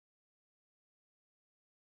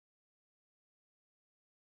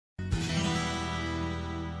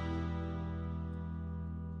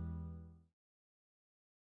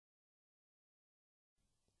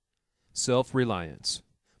Self-Reliance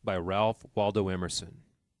by Ralph Waldo Emerson,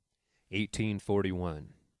 1841.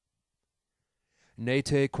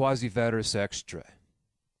 Nete quasi veris extra.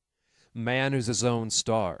 Man is his own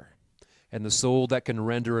star, and the soul that can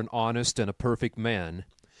render an honest and a perfect man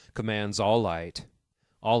commands all light,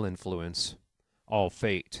 all influence, all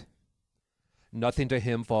fate. Nothing to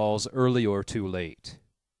him falls early or too late.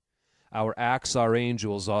 Our acts our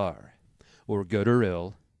angels are, or good or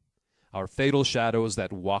ill, our fatal shadows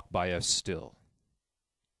that walk by us still.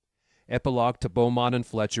 Epilogue to Beaumont and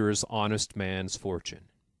Fletcher's Honest Man's Fortune.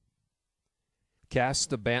 Cast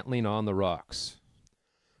the bantling on the rocks.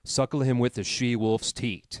 Suckle him with the she-wolf's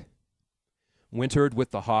teat. Wintered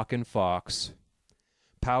with the hawk and fox.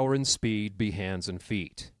 Power and speed be hands and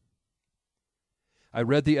feet. I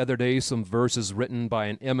read the other day some verses written by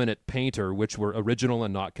an eminent painter which were original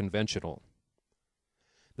and not conventional.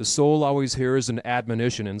 The soul always hears an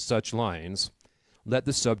admonition in such lines, let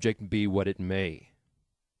the subject be what it may.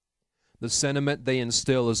 The sentiment they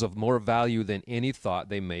instill is of more value than any thought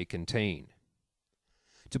they may contain.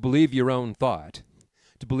 To believe your own thought,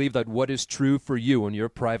 to believe that what is true for you in your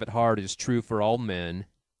private heart is true for all men,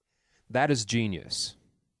 that is genius.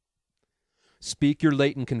 Speak your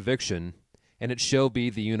latent conviction, and it shall be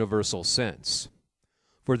the universal sense.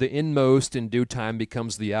 For the inmost in due time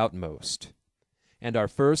becomes the outmost, and our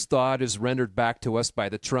first thought is rendered back to us by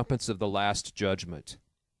the trumpets of the last judgment.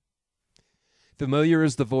 Familiar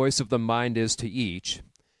as the voice of the mind is to each,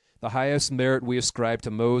 the highest merit we ascribe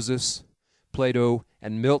to Moses, Plato,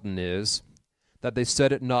 and Milton is that they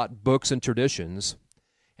said it not books and traditions,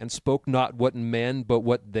 and spoke not what men but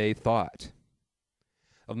what they thought.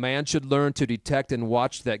 A man should learn to detect and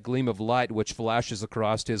watch that gleam of light which flashes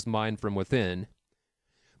across his mind from within,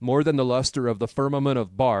 more than the luster of the firmament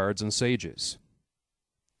of bards and sages.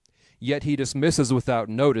 Yet he dismisses without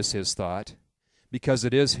notice his thought, because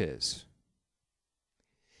it is his.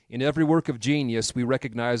 In every work of genius we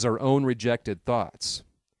recognize our own rejected thoughts.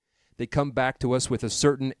 They come back to us with a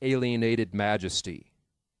certain alienated majesty.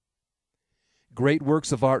 Great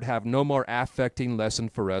works of art have no more affecting lesson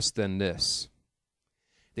for us than this.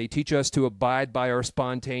 They teach us to abide by our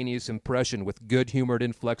spontaneous impression with good-humored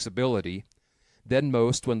inflexibility than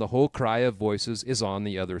most when the whole cry of voices is on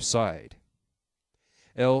the other side.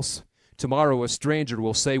 Else, tomorrow a stranger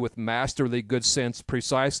will say with masterly good sense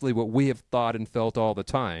precisely what we have thought and felt all the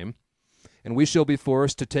time, and we shall be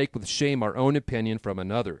forced to take with shame our own opinion from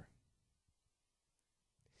another.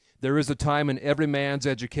 There is a time in every man's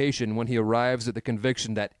education when he arrives at the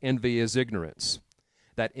conviction that envy is ignorance,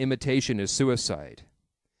 that imitation is suicide,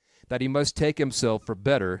 that he must take himself for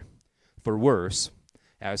better, for worse,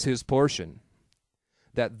 as his portion,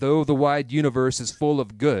 that though the wide universe is full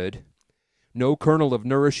of good, no kernel of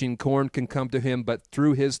nourishing corn can come to him but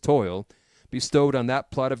through his toil, bestowed on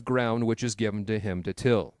that plot of ground which is given to him to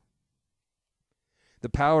till. The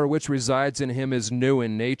power which resides in him is new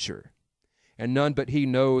in nature, and none but he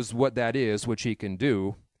knows what that is which he can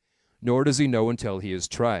do, nor does he know until he is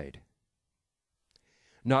tried.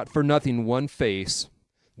 Not for nothing one face,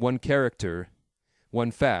 one character,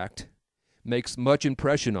 one fact, makes much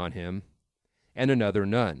impression on him, and another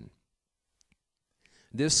none.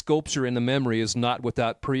 This sculpture in the memory is not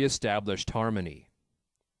without pre-established harmony.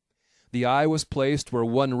 The eye was placed where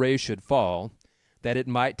one ray should fall, that it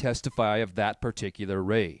might testify of that particular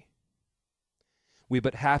ray. We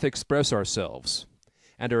but half express ourselves,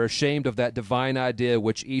 and are ashamed of that divine idea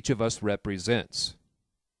which each of us represents.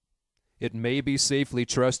 It may be safely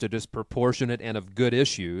trusted as proportionate and of good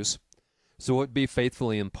issues, so it be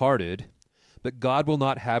faithfully imparted, but God will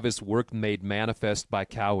not have his work made manifest by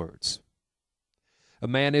cowards. A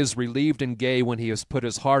man is relieved and gay when he has put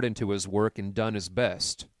his heart into his work and done his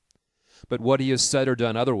best, but what he has said or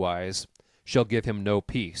done otherwise shall give him no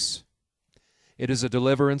peace. It is a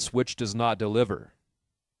deliverance which does not deliver.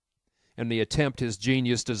 In the attempt his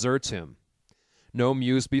genius deserts him. No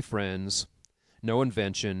muse befriends, no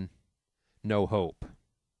invention, no hope.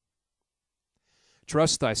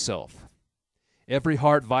 Trust thyself. Every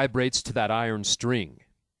heart vibrates to that iron string.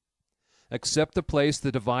 Accept the place the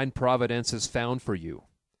divine providence has found for you,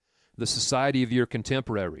 the society of your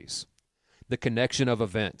contemporaries, the connection of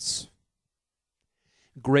events.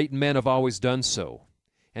 Great men have always done so,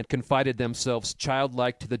 and confided themselves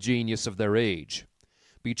childlike to the genius of their age,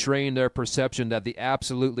 betraying their perception that the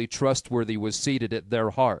absolutely trustworthy was seated at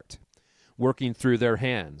their heart, working through their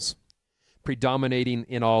hands, predominating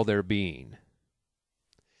in all their being.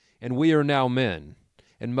 And we are now men,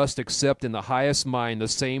 and must accept in the highest mind the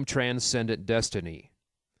same transcendent destiny,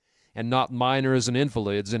 and not minors and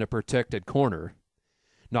invalids in a protected corner,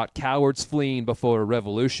 not cowards fleeing before a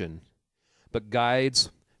revolution, but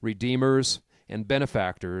guides, redeemers, and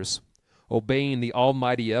benefactors, obeying the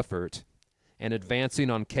almighty effort, and advancing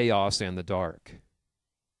on chaos and the dark.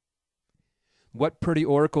 What pretty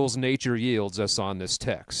oracles nature yields us on this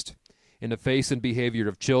text, in the face and behavior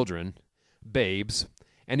of children, babes,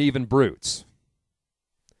 and even brutes.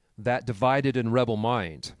 That divided and rebel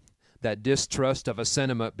mind, that distrust of a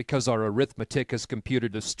sentiment because our arithmetic has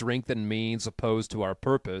computed a strength and means opposed to our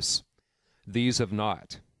purpose, these have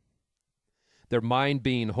not. Their mind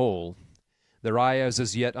being whole, their eye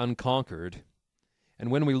as yet unconquered, and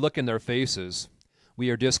when we look in their faces, we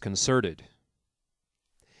are disconcerted.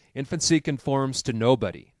 Infancy conforms to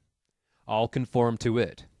nobody. All conform to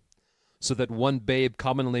it, so that one babe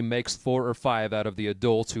commonly makes 4 or 5 out of the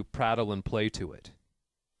adults who prattle and play to it.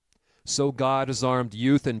 So God has armed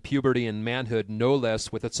youth and puberty and manhood no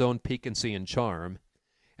less with its own piquancy and charm,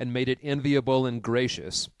 and made it enviable and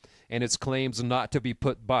gracious, and its claims not to be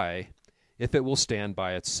put by, if it will stand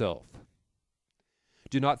by itself.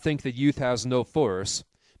 Do not think that youth has no force,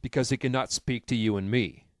 because he cannot speak to you and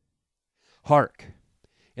me. Hark!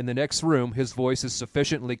 In the next room his voice is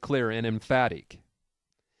sufficiently clear and emphatic.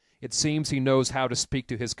 It seems he knows how to speak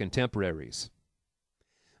to his contemporaries.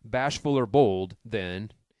 Bashful or bold,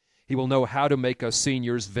 then, he will know how to make us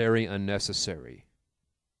seniors very unnecessary.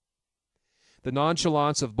 The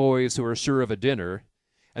nonchalance of boys who are sure of a dinner,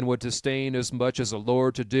 and would disdain as much as a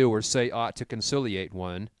lord to do or say aught to conciliate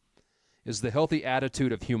one, is the healthy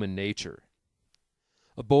attitude of human nature.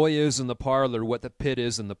 A boy is in the parlor what the pit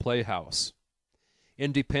is in the playhouse,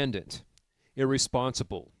 independent,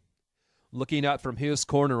 irresponsible, looking out from his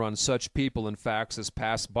corner on such people and facts as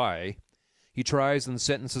pass by. He tries and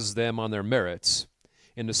sentences them on their merits,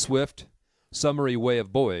 in the swift, summary way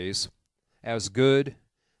of boys, as good,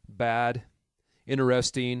 bad,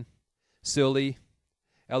 interesting, silly,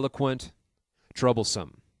 eloquent,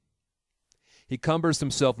 troublesome. He cumbers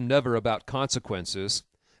himself never about consequences,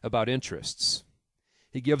 about interests.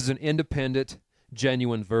 He gives an independent,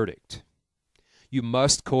 genuine verdict. You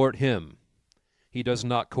must court him. He does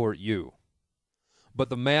not court you. But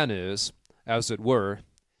the man is, as it were,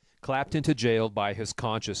 clapped into jail by his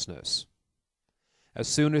consciousness. As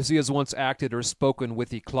soon as he has once acted or spoken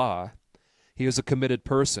with éclat, he is a committed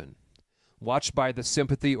person, watched by the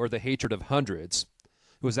sympathy or the hatred of hundreds,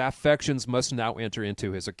 whose affections must now enter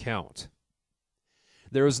into his account.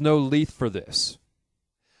 There is no lethe for this.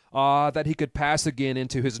 Ah, that he could pass again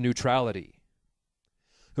into his neutrality!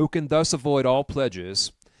 Who can thus avoid all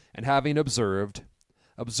pledges, and having observed,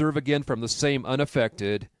 observe again from the same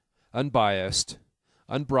unaffected, unbiased,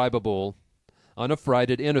 unbribable,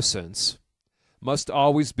 unaffrighted innocence, must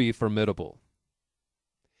always be formidable.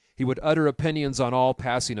 He would utter opinions on all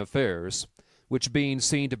passing affairs, which being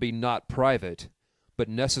seen to be not private, but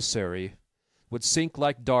necessary, would sink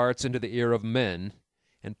like darts into the ear of men,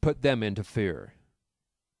 and put them into fear.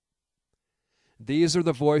 These are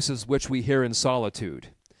the voices which we hear in solitude,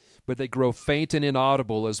 but they grow faint and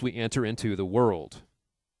inaudible as we enter into the world.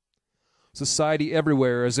 Society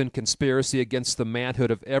everywhere is in conspiracy against the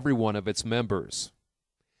manhood of every one of its members.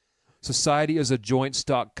 Society is a joint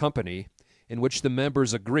stock company in which the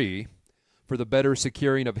members agree, for the better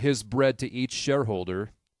securing of his bread to each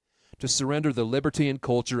shareholder, to surrender the liberty and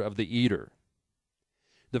culture of the eater.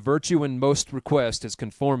 The virtue in most request is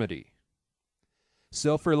conformity.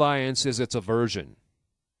 Self-reliance is its aversion.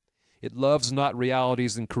 It loves not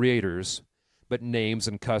realities and creators, but names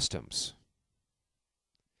and customs.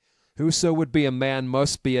 Whoso would be a man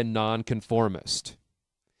must be a nonconformist.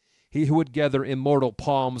 He who would gather immortal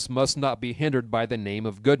palms must not be hindered by the name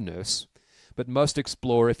of goodness, but must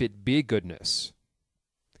explore if it be goodness.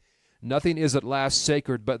 Nothing is at last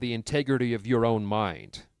sacred but the integrity of your own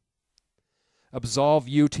mind. Absolve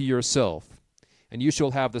you to yourself, and you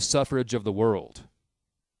shall have the suffrage of the world.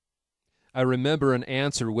 I remember an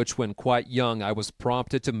answer which when quite young I was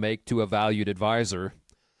prompted to make to a valued adviser,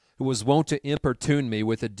 who was wont to importune me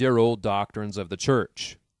with the dear old doctrines of the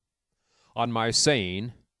church. On my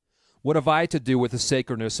saying, "What have I to do with the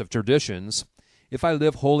sacredness of traditions, if I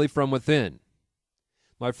live wholly from within?"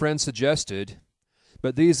 my friend suggested,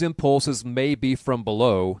 "But these impulses may be from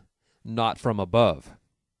below, not from above."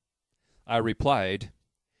 I replied,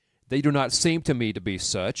 "They do not seem to me to be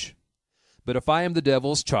such, but if I am the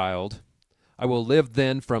devil's child, I will live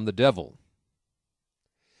then from the devil.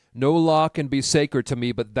 No law can be sacred to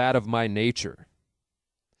me but that of my nature.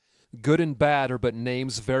 Good and bad are but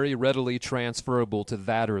names very readily transferable to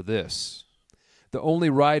that or this. The only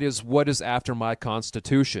right is what is after my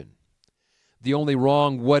constitution. The only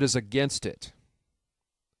wrong what is against it.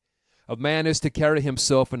 A man is to carry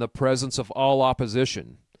himself in the presence of all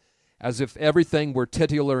opposition, as if everything were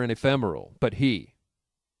titular and ephemeral, but he.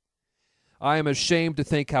 I am ashamed to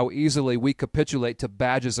think how easily we capitulate to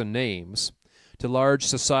badges and names, to large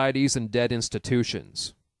societies and dead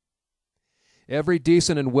institutions. Every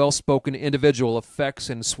decent and well-spoken individual affects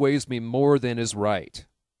and sways me more than is right.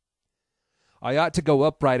 I ought to go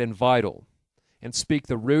upright and vital, and speak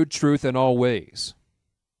the rude truth in all ways.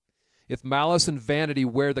 If malice and vanity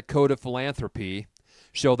wear the coat of philanthropy,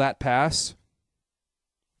 shall that pass?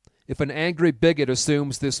 If an angry bigot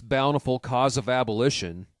assumes this bountiful cause of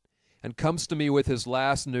abolition, and comes to me with his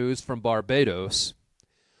last news from Barbados,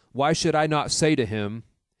 why should I not say to him,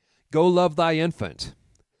 Go love thy infant,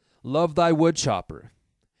 love thy woodchopper,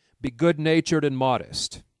 be good-natured and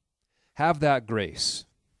modest, have that grace,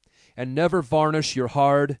 and never varnish your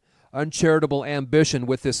hard, uncharitable ambition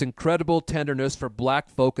with this incredible tenderness for black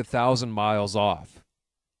folk 1,000 miles off.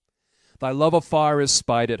 Thy love afar is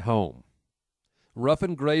spied at home. Rough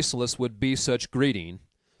and graceless would be such greeting,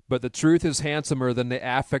 but the truth is handsomer than the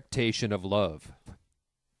affectation of love.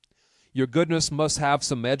 Your goodness must have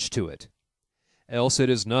some edge to it, else it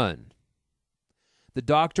is none. The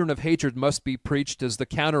doctrine of hatred must be preached as the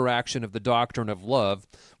counteraction of the doctrine of love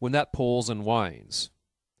when that pulls and whines.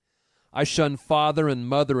 I shun father and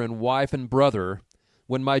mother and wife and brother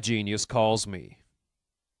when my genius calls me.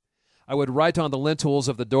 I would write on the lintels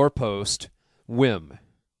of the doorpost, Whim.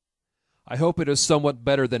 I hope it is somewhat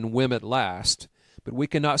better than whim at last, but we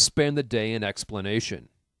cannot spend the day in explanation.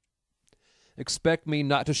 Expect me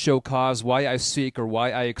not to show cause why I seek or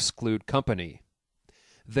why I exclude company.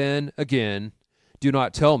 Then, again, do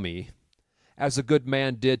not tell me, as a good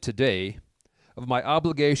man did today, of my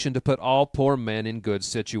obligation to put all poor men in good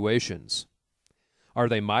situations. Are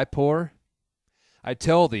they my poor? I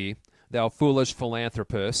tell thee, thou foolish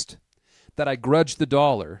philanthropist, that I grudge the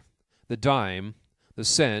dollar, the dime, the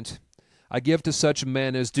cent, I give to such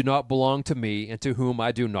men as do not belong to me and to whom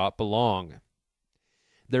I do not belong.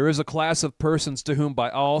 There is a class of persons to whom by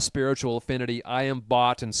all spiritual affinity I am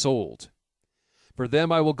bought and sold. For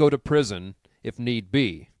them I will go to prison, if need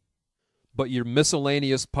be. But your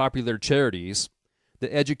miscellaneous popular charities,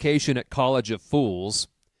 the education at college of fools,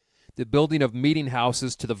 the building of meeting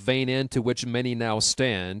houses to the vain end to which many now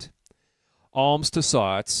stand, alms to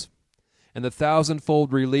sots, and the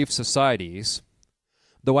thousandfold relief societies,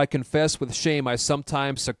 though I confess with shame I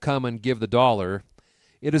sometimes succumb and give the dollar,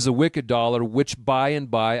 it is a wicked dollar which by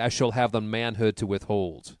and by I shall have the manhood to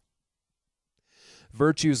withhold.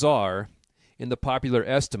 Virtues are, in the popular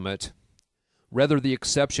estimate, rather the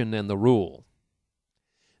exception than the rule.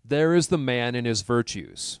 There is the man in his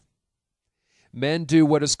virtues. Men do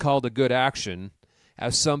what is called a good action,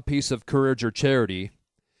 as some piece of courage or charity,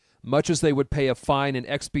 much as they would pay a fine in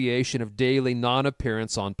expiation of daily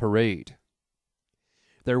non-appearance on parade.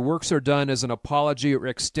 Their works are done as an apology or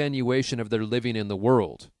extenuation of their living in the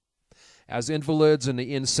world, as invalids and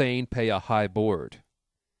the insane pay a high board.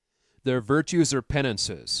 Their virtues are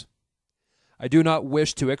penances. I do not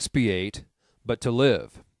wish to expiate, but to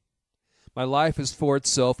live. My life is for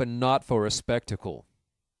itself and not for a spectacle.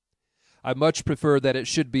 I much prefer that it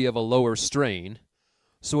should be of a lower strain,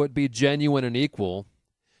 so it be genuine and equal,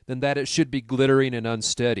 than that it should be glittering and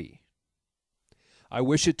unsteady. I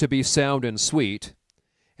wish it to be sound and sweet,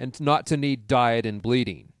 and not to need diet and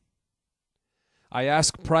bleeding. I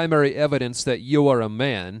ask primary evidence that you are a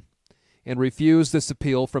man, and refuse this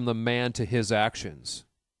appeal from the man to his actions.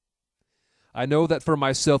 I know that for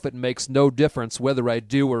myself it makes no difference whether I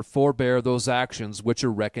do or forbear those actions which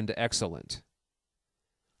are reckoned excellent.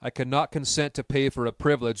 I cannot consent to pay for a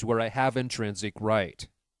privilege where I have intrinsic right.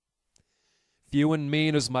 Few and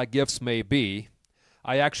mean as my gifts may be,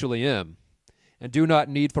 I actually am, and do not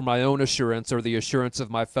need for my own assurance or the assurance of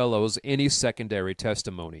my fellows any secondary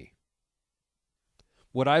testimony.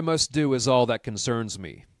 What I must do is all that concerns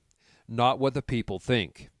me, not what the people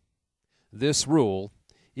think. This rule,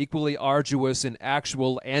 equally arduous in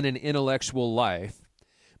actual and in intellectual life,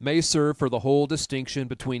 may serve for the whole distinction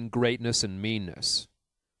between greatness and meanness.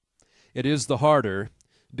 It is the harder,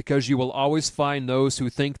 because you will always find those who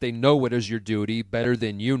think they know what is your duty better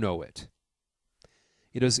than you know it.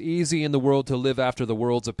 It is easy in the world to live after the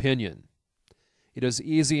world's opinion. It is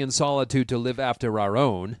easy in solitude to live after our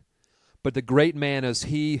own, but the great man is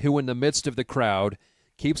he who in the midst of the crowd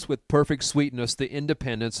keeps with perfect sweetness the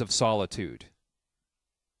independence of solitude.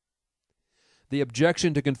 The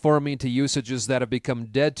objection to conforming to usages that have become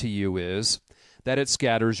dead to you is that it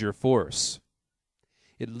scatters your force.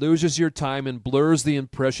 It loses your time and blurs the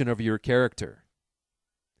impression of your character.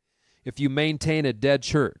 If you maintain a dead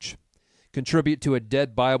church, contribute to a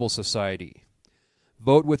dead Bible society,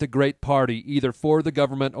 vote with a great party either for the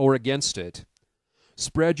government or against it,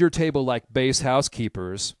 spread your table like base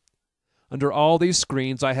housekeepers, Under all these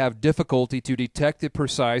screens I have difficulty to detect the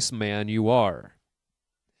precise man you are.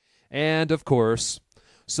 And, of course,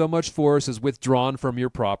 so much force is withdrawn from your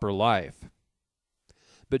proper life.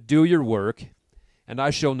 But do your work, and I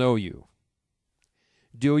shall know you.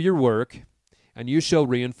 Do your work, and you shall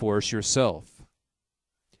reinforce yourself.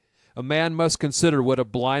 A man must consider what a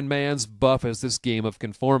blind man's buff is this game of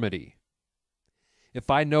conformity. If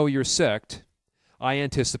I know your sect, I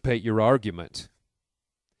anticipate your argument.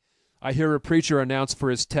 I hear a preacher announce for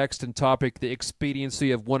his text and topic the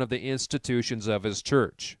expediency of one of the institutions of his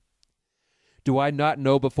church. Do I not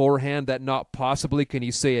know beforehand that not possibly can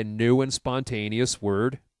he say a new and spontaneous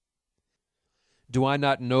word? Do I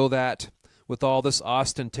not know that, with all this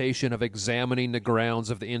ostentation of examining the grounds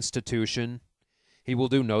of the institution, he will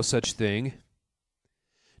do no such thing?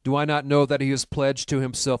 Do I not know that he has pledged to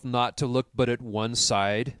himself not to look but at one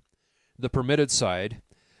side, the permitted side,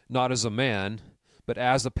 not as a man, but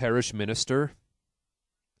as a parish minister?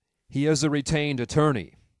 He is a retained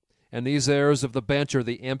attorney, and these airs of the bench are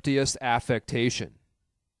the emptiest affectation.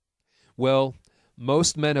 Well,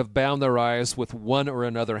 most men have bound their eyes with one or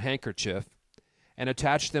another handkerchief, and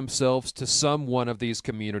attached themselves to some one of these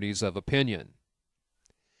communities of opinion.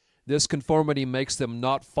 This conformity makes them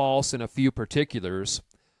not false in a few particulars,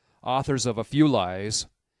 authors of a few lies,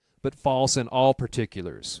 but false in all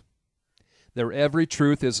particulars. Their every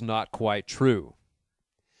truth is not quite true.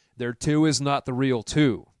 Their two is not the real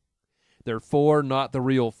two. Their four not the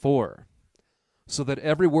real four. So that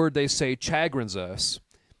every word they say chagrins us,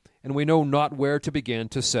 and we know not where to begin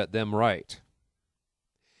to set them right.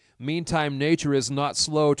 Meantime, nature is not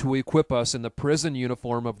slow to equip us in the prison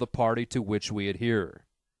uniform of the party to which we adhere.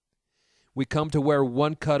 We come to wear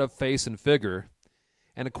one cut of face and figure,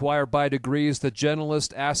 and acquire by degrees the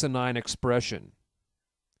gentlest asinine expression.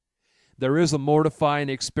 There is a mortifying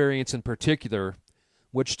experience in particular,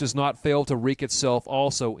 which does not fail to wreak itself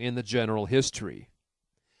also in the general history.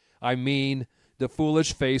 I mean, the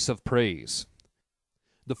foolish face of praise.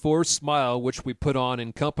 The forced smile which we put on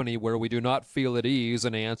in company where we do not feel at ease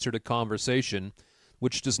in answer to conversation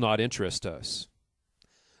which does not interest us.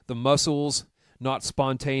 The muscles, not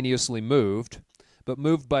spontaneously moved, but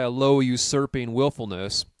moved by a low usurping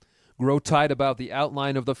willfulness, grow tight about the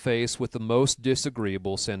outline of the face with the most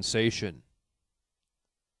disagreeable sensation.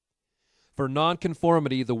 For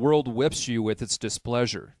nonconformity the world whips you with its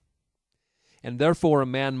displeasure, and therefore a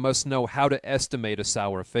man must know how to estimate a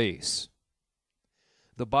sour face.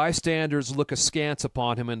 The bystanders look askance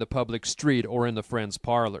upon him in the public street or in the friend's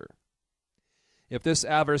parlor. If this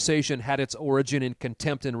aversation had its origin in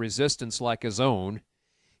contempt and resistance like his own,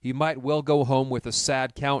 he might well go home with a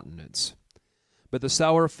sad countenance. But the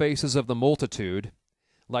sour faces of the multitude,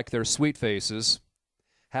 like their sweet faces,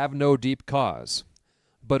 have no deep cause,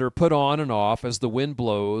 but are put on and off as the wind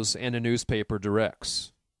blows and a newspaper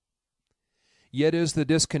directs. Yet is the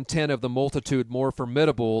discontent of the multitude more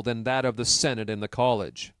formidable than that of the Senate in the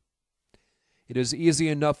college. It is easy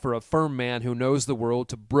enough for a firm man who knows the world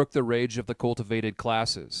to brook the rage of the cultivated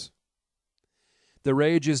classes. The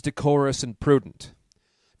rage is decorous and prudent,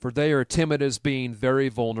 for they are timid as being very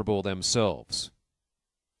vulnerable themselves.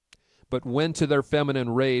 But when to their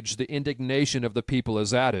feminine rage the indignation of the people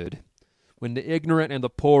is added, when the ignorant and the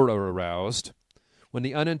poor are aroused, when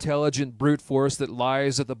the unintelligent brute force that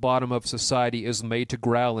lies at the bottom of society is made to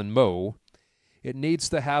growl and mow, it needs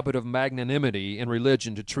the habit of magnanimity and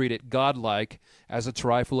religion to treat it godlike as a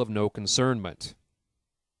trifle of no concernment.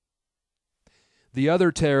 The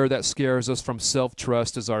other terror that scares us from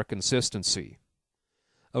self-trust is our consistency,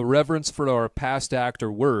 a reverence for our past act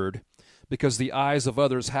or word, because the eyes of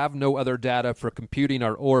others have no other data for computing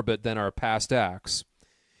our orbit than our past acts,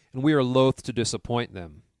 and we are loath to disappoint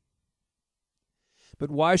them. But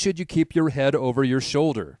why should you keep your head over your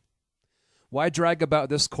shoulder? Why drag about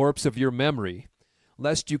this corpse of your memory,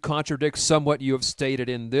 lest you contradict somewhat you have stated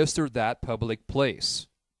in this or that public place?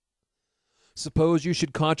 Suppose you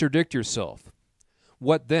should contradict yourself.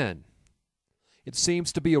 What then? It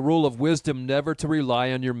seems to be a rule of wisdom never to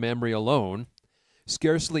rely on your memory alone,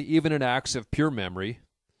 scarcely even in acts of pure memory,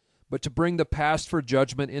 but to bring the past for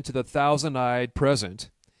judgment into the thousand-eyed present,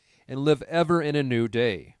 and live ever in a new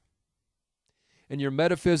day. In your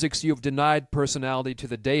metaphysics you have denied personality to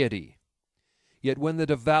the deity, yet when the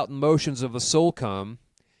devout motions of the soul come,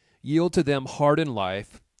 yield to them heart and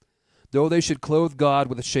life, though they should clothe God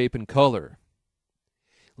with shape and color.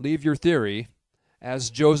 Leave your theory, as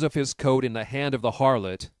Joseph his coat in the hand of the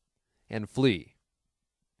harlot, and flee.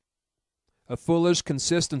 A foolish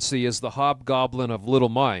consistency is the hobgoblin of little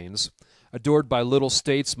minds, adored by little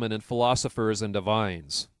statesmen and philosophers and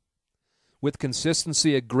divines. With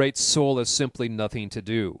consistency a great soul has simply nothing to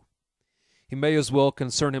do. he may as well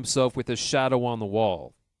concern himself with his shadow on the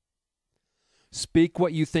wall. Speak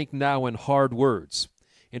what you think now in hard words,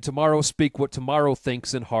 and tomorrow speak what tomorrow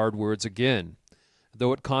thinks in hard words again,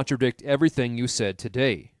 though it contradict everything you said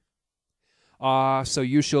today. Ah, so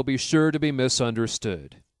you shall be sure to be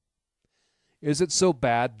misunderstood. Is it so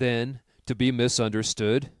bad, then, to be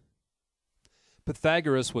misunderstood?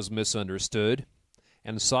 Pythagoras was misunderstood,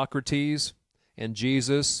 and Socrates, and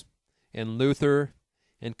Jesus, and Luther,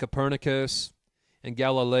 and Copernicus, and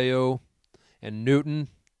Galileo, and Newton,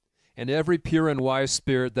 and every pure and wise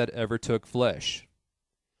spirit that ever took flesh.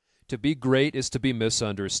 To be great is to be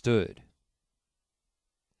misunderstood.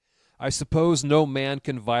 I suppose no man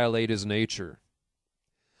can violate his nature.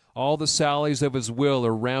 All the sallies of his will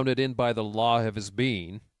are rounded in by the law of his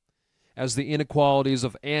being, as the inequalities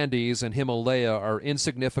of Andes and Himalaya are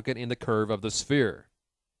insignificant in the curve of the sphere.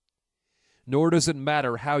 Nor does it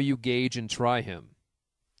matter how you gauge and try him.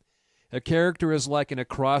 A character is like an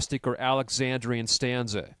acrostic or Alexandrian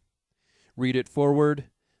stanza. Read it forward,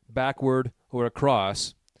 backward, or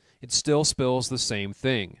across, it still spells the same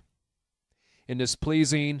thing. In this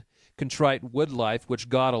pleasing, contrite wood life which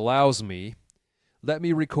God allows me, let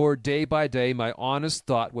me record day by day my honest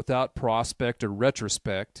thought without prospect or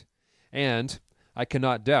retrospect, and, I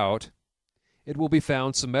cannot doubt, it will be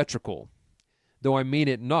found symmetrical, though I mean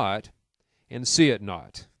it not, and see it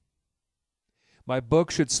not. My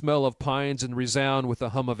book should smell of pines and resound with the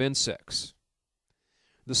hum of insects.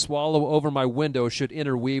 The swallow over my window should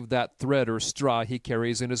interweave that thread or straw he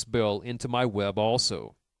carries in his bill into my web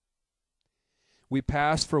also. We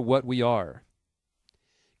pass for what we are.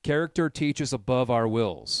 Character teaches above our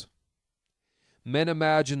wills. Men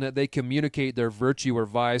imagine that they communicate their virtue or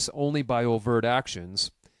vice only by overt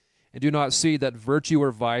actions, and do not see that virtue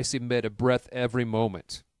or vice emit a breath every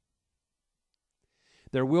moment.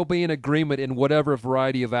 There will be an agreement in whatever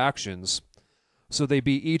variety of actions, so they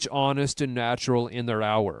be each honest and natural in their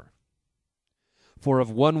hour. For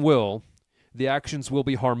of one will, the actions will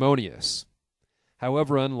be harmonious,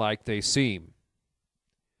 however unlike they seem.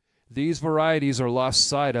 These varieties are lost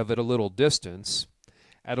sight of at a little distance,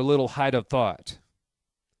 at a little height of thought.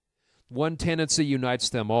 One tendency unites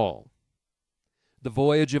them all. The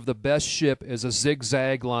voyage of the best ship is a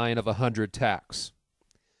zigzag line of 100 tacks.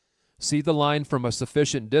 See the line from a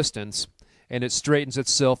sufficient distance, and it straightens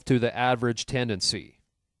itself to the average tendency.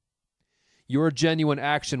 Your genuine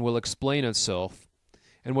action will explain itself,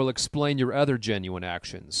 and will explain your other genuine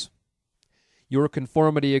actions. Your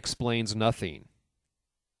conformity explains nothing.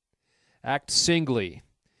 Act singly,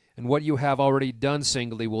 and what you have already done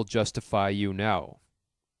singly will justify you now.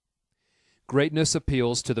 Greatness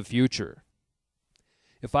appeals to the future.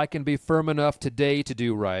 If I can be firm enough today to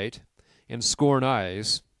do right, and scorn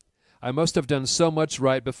eyes, I must have done so much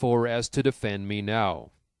right before as to defend me now.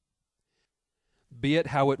 Be it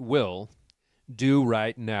how it will, do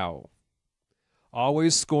right now.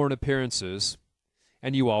 Always scorn appearances,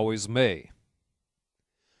 and you always may.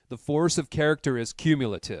 The force of character is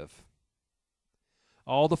cumulative.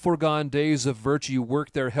 All the foregone days of virtue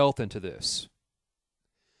work their health into this.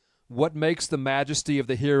 What makes the majesty of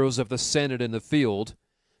the heroes of the Senate in the field,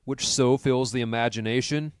 which so fills the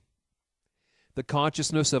imagination? The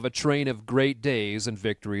consciousness of a train of great days and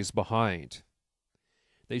victories behind.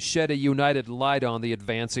 They shed a united light on the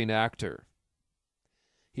advancing actor.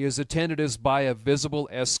 He is attended as by a visible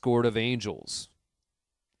escort of angels.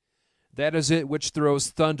 That is it which throws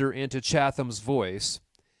thunder into Chatham's voice,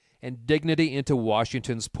 and dignity into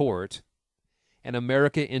Washington's port, and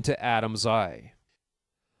America into Adam's eye.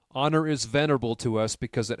 Honor is venerable to us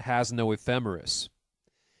because it has no ephemeris.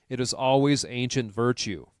 It is always ancient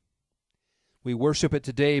virtue. We worship it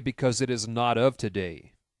today because it is not of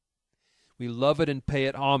today. We love it and pay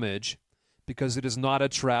it homage because it is not a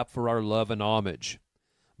trap for our love and homage,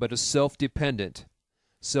 but is self-dependent,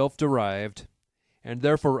 self-derived, and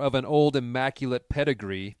therefore of an old immaculate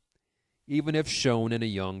pedigree, even if shown in a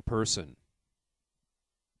young person.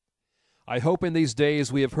 I hope in these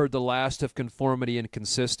days we have heard the last of conformity and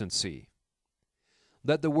consistency.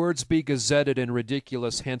 Let the words be gazetted and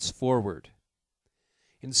ridiculous henceforward.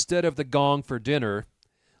 Instead of the gong for dinner,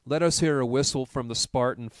 let us hear a whistle from the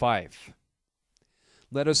Spartan fife.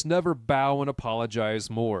 Let us never bow and apologize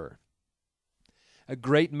more. A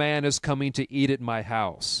great man is coming to eat at my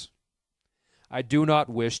house. I do not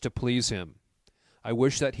wish to please him. I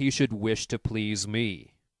wish that he should wish to please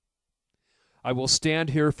me. I will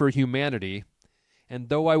stand here for humanity, and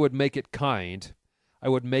though I would make it kind, I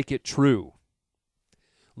would make it true.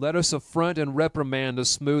 Let us affront and reprimand the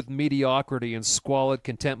smooth mediocrity and squalid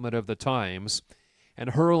contentment of the times,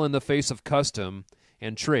 and hurl in the face of custom,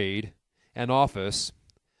 and trade, and office,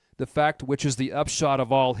 the fact which is the upshot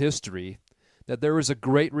of all history, that there is a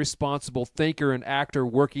great responsible thinker and actor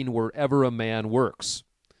working wherever a man works,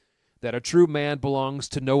 that a true man belongs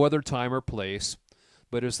to no other time or place,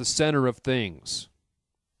 but is the center of things.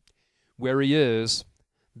 Where he is,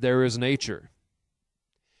 there is nature.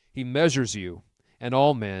 He measures you, and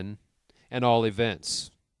all men, and all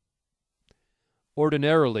events.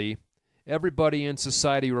 Ordinarily, everybody in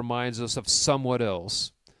society reminds us of somewhat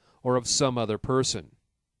else, or of some other person.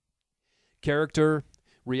 Character,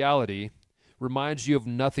 reality, reminds you of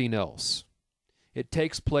nothing else. It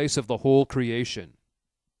takes place of the whole creation.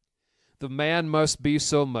 The man must be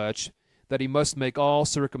so much that he must make all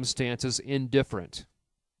circumstances indifferent.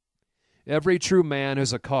 Every true man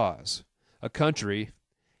is a cause, a country,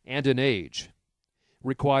 and an age,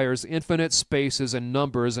 requires infinite spaces and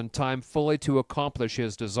numbers and time fully to accomplish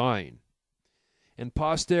his design, and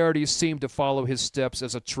posterity seem to follow his steps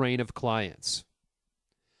as a train of clients.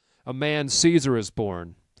 A man Caesar is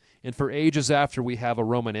born, and for ages after we have a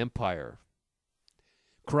Roman Empire.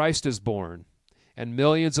 Christ is born, and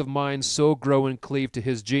millions of minds so grow and cleave to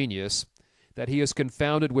his genius that he is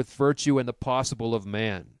confounded with virtue and the possible of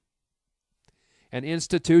man. An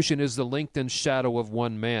institution is the lengthened shadow of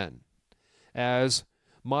one man, as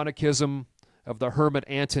monachism of the hermit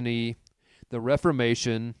Antony, the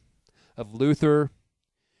Reformation of Luther,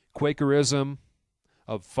 Quakerism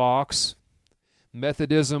of Fox,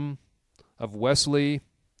 Methodism of Wesley,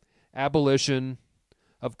 abolition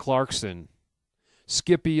of Clarkson,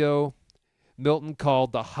 Scipio, Milton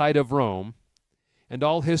called the height of Rome, and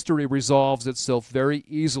all history resolves itself very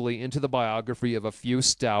easily into the biography of a few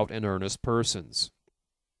stout and earnest persons.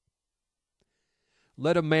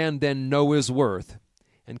 Let a man then know his worth,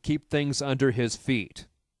 and keep things under his feet.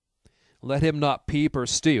 Let him not peep or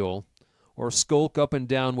steal, or skulk up and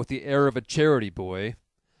down with the air of a charity boy,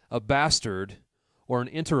 a bastard, or an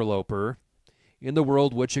interloper, in the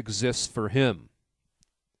world which exists for him.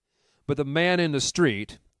 But the man in the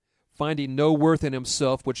street, finding no worth in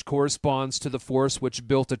himself which corresponds to the force which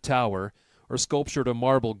built a tower or sculptured a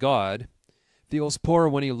marble god, feels poor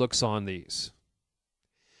when he looks on these.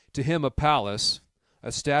 To him a palace,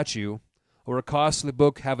 a statue, or a costly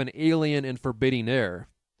book have an alien and forbidding air,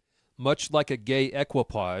 much like a gay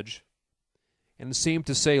equipage, and seem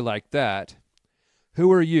to say like that, "Who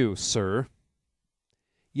are you, sir?"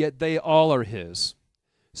 Yet they all are his,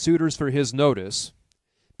 suitors for his notice,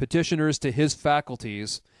 petitioners to his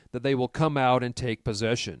faculties that they will come out and take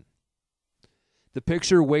possession. The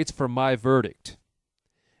picture waits for my verdict.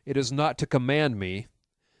 It is not to command me,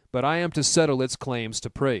 but I am to settle its claims to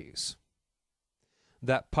praise.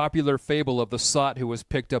 That popular fable of the sot who was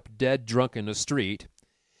picked up dead drunk in the street,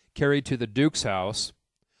 carried to the Duke's house,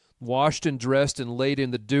 washed and dressed and laid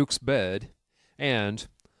in the Duke's bed, and,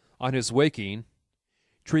 on his waking,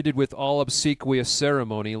 treated with all obsequious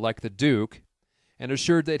ceremony like the Duke, and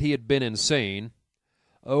assured that he had been insane,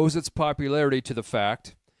 owes its popularity to the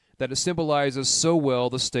fact that it symbolizes so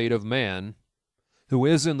well the state of man, who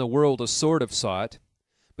is in the world a sort of sot,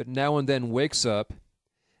 but now and then wakes up,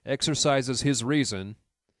 exercises his reason,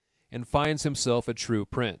 and finds himself a true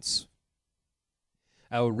prince.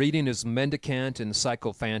 Our reading is mendicant and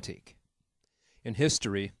sycophantic. In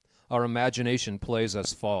history, our imagination plays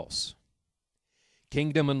us false.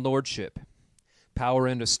 Kingdom and lordship, power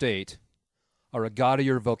and estate, are a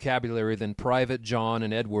gaudier vocabulary than Private John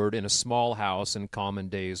and Edward in a small house and common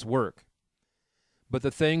day's work. But the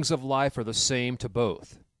things of life are the same to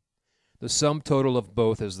both. The sum total of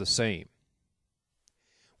both is the same.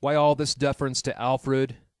 Why all this deference to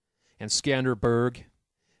Alfred and Skanderberg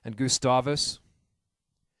and Gustavus?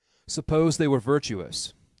 Suppose they were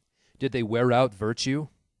virtuous. Did they wear out virtue?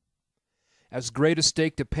 As great a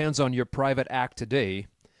stake depends on your private act today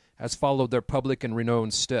as followed their public and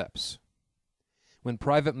renowned steps. When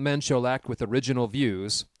private men shall act with original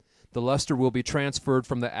views, the luster will be transferred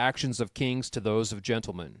from the actions of kings to those of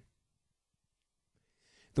gentlemen.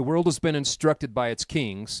 The world has been instructed by its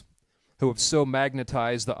kings, who have so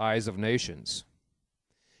magnetized the eyes of nations.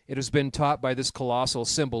 It has been taught by this colossal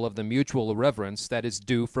symbol of the mutual reverence that is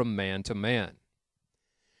due from man to man.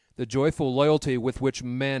 The joyful loyalty with which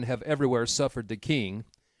men have everywhere suffered the king,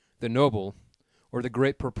 the noble, or the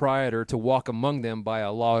great proprietor to walk among them by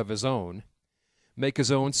a law of his own, make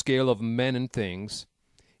his own scale of men and things,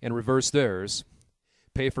 and reverse theirs,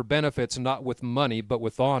 pay for benefits not with money but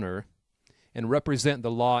with honor, and represent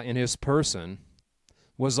the law in his person,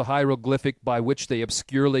 was the hieroglyphic by which they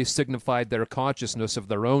obscurely signified their consciousness of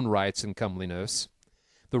their own rights and comeliness,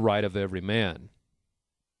 the right of every man.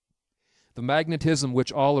 The magnetism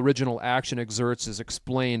which all original action exerts is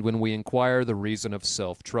explained when we inquire the reason of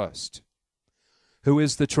self-trust. Who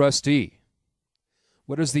is the trustee?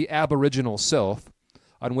 What is the aboriginal self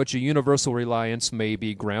on which a universal reliance may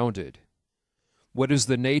be grounded? What is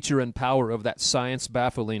the nature and power of that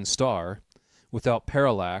science-baffling star, without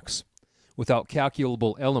parallax, without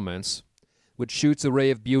calculable elements, which shoots a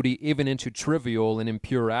ray of beauty even into trivial and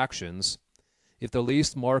impure actions, if the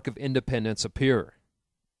least mark of independence appear?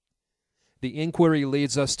 The inquiry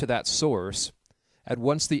leads us to that source, at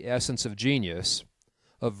once the essence of genius,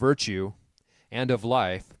 of virtue, and of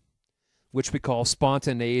life, which we call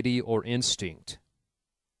spontaneity or instinct.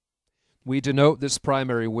 We denote this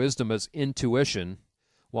primary wisdom as intuition,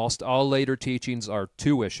 whilst all later teachings are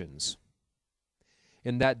tuitions.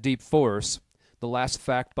 In that deep force, the last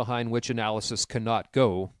fact behind which analysis cannot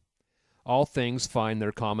go, all things find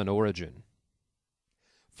their common origin.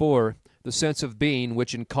 For the sense of being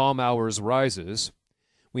which in calm hours rises,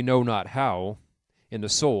 we know not how, in the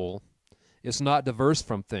soul, is not diverse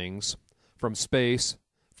from things, from space,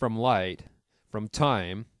 from light, from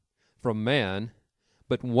time, from man,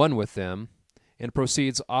 but one with them, and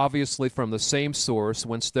proceeds obviously from the same source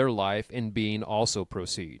whence their life and being also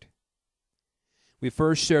proceed. We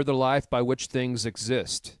first share the life by which things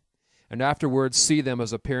exist, and afterwards see them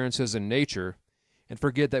as appearances in nature, and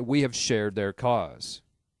forget that we have shared their cause.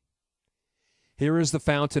 Here is the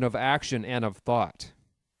fountain of action and of thought.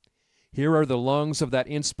 Here are the lungs of that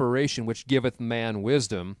inspiration which giveth man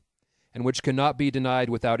wisdom, and which cannot be denied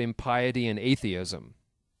without impiety and atheism.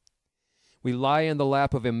 We lie in the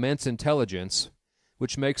lap of immense intelligence,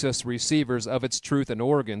 which makes us receivers of its truth and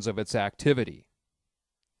organs of its activity.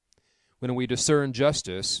 When we discern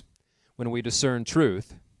justice, when we discern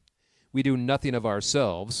truth, we do nothing of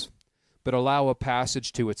ourselves, but allow a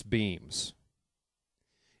passage to its beams.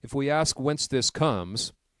 If we ask whence this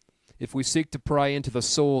comes, if we seek to pry into the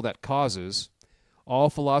soul that causes, all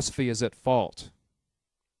philosophy is at fault.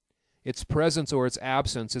 Its presence or its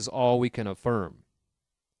absence is all we can affirm.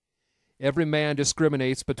 Every man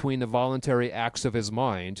discriminates between the voluntary acts of his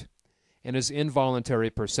mind and his involuntary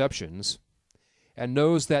perceptions, and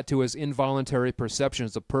knows that to his involuntary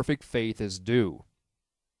perceptions a perfect faith is due.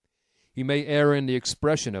 He may err in the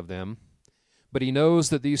expression of them, but he knows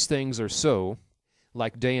that these things are so,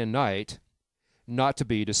 like day and night, not to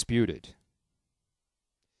be disputed.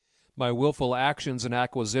 My willful actions and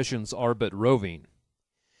acquisitions are but roving.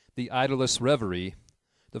 The idlest reverie,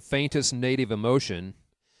 the faintest native emotion,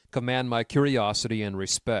 command my curiosity and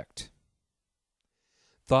respect.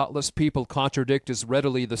 Thoughtless people contradict as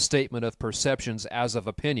readily the statement of perceptions as of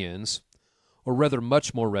opinions, or rather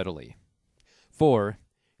much more readily, for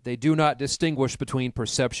they do not distinguish between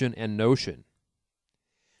perception and notion.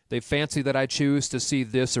 They fancy that I choose to see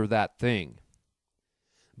this or that thing.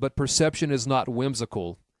 But perception is not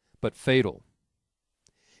whimsical, but fatal.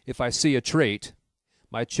 If I see a trait,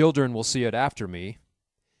 my children will see it after me,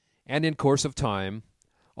 and in course of time,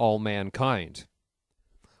 all mankind,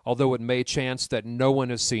 although it may chance that no one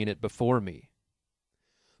has seen it before me.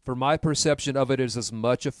 For my perception of it is as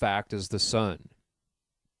much a fact as the sun.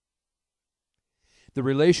 The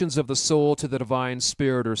relations of the soul to the divine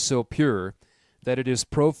spirit are so pure that it is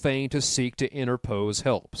profane to seek to interpose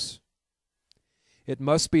helps. It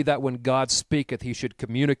must be that when God speaketh he should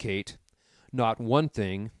communicate, not one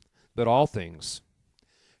thing, but all things,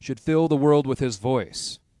 should fill the world with his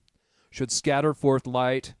voice, should scatter forth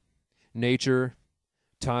light, nature,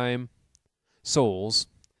 time, souls,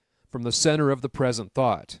 from the center of the present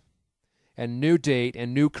thought, and new date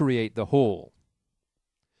and new create the whole.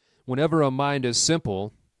 Whenever a mind is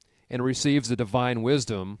simple and receives the divine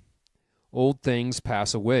wisdom, old things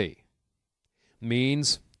pass away.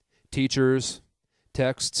 Means, teachers,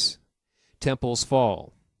 texts, temples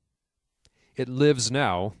fall. It lives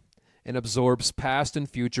now and absorbs past and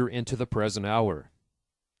future into the present hour.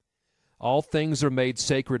 All things are made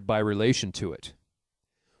sacred by relation to it,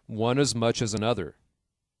 one as much as another.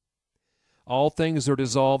 All things are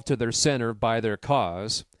dissolved to their center by their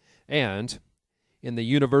cause, and, in the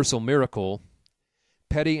universal miracle,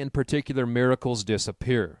 petty and particular miracles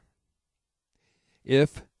disappear.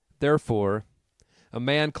 If, therefore, a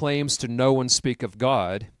man claims to know and speak of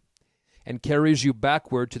God, and carries you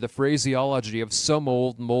backward to the phraseology of some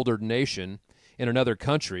old mouldered nation in another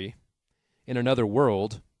country, in another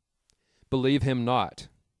world, believe him not.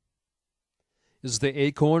 Is the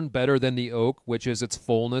acorn better than the oak, which is its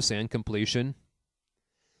fullness and completion?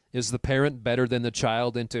 Is the parent better than the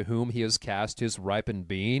child into whom he has cast his ripened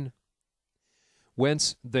being?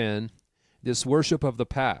 Whence, then, this worship of the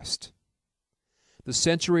past? The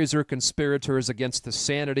centuries are conspirators against the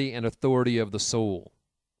sanity and authority of the soul.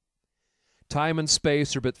 Time and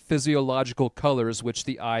space are but physiological colors which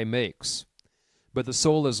the eye makes, but the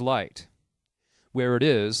soul is light. Where it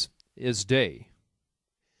is day.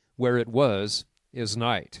 Where it was is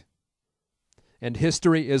night. And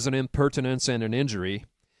history is an impertinence and an injury,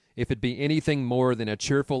 if it be anything more than a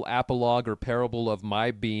cheerful apologue or parable of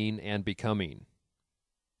my being and becoming.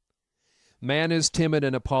 Man is timid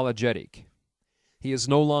and apologetic. He is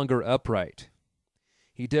no longer upright.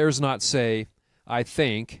 He dares not say, I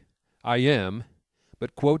think, I am,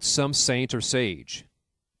 but quotes some saint or sage.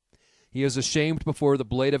 He is ashamed before the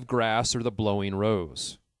blade of grass or the blowing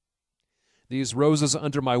rose. These roses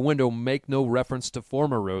under my window make no reference to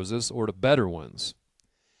former roses or to better ones.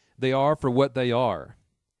 They are for what they are.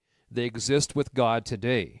 They exist with God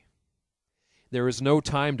today. There is no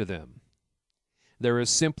time to them. There is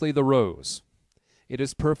simply the rose. It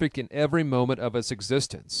is perfect in every moment of its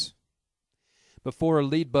existence. Before a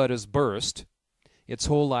lead bud is burst, its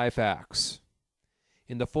whole life acts.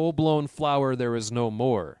 In the full-blown flower there is no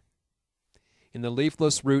more. In the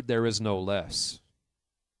leafless root there is no less.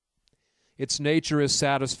 Its nature is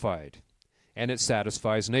satisfied, and it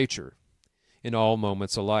satisfies nature, in all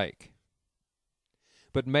moments alike.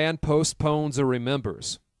 But man postpones or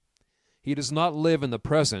remembers. He does not live in the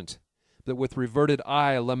present, but with reverted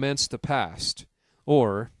eye laments the past,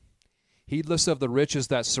 or, heedless of the riches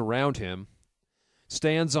that surround him,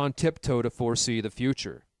 stands on tiptoe to foresee the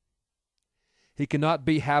future. He cannot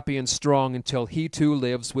be happy and strong until he too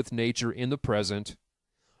lives with nature in the present,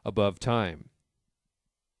 above time.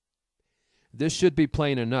 This should be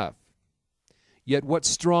plain enough. Yet what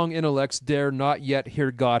strong intellects dare not yet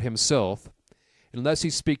hear God himself, unless he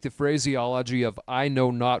speak the phraseology of I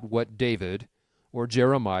know not what David, or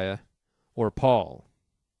Jeremiah, or Paul?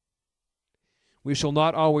 We shall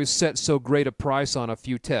not always set so great a price on a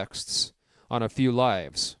few texts, on a few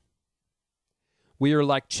lives. We are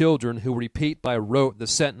like children who repeat by rote the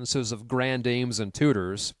sentences of grandames and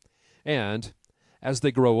tutors, and, as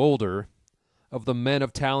they grow older, of the men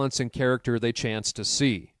of talents and character they chance to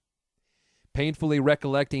see, painfully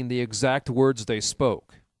recollecting the exact words they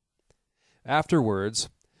spoke. Afterwards,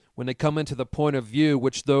 when they come into the point of view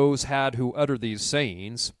which those had who utter these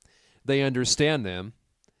sayings, they understand them,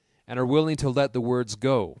 and are willing to let the words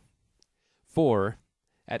go. For,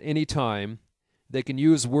 at any time, they can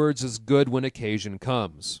use words as good when occasion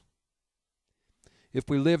comes. If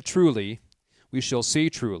we live truly, we shall see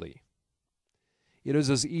truly. It is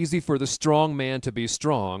as easy for the strong man to be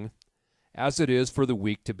strong as it is for the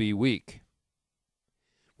weak to be weak.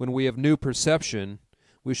 When we have new perception,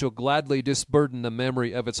 we shall gladly disburden the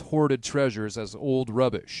memory of its hoarded treasures as old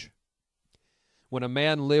rubbish. When a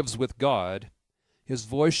man lives with God, his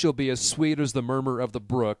voice shall be as sweet as the murmur of the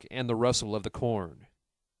brook and the rustle of the corn.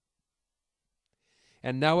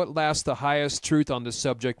 And now at last the highest truth on the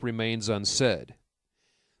subject remains unsaid.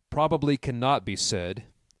 Probably cannot be said,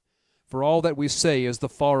 for all that we say is the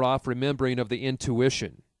far-off remembering of the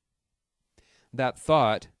intuition. That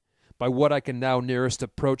thought, by what I can now nearest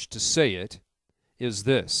approach to say it, is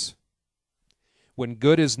this: when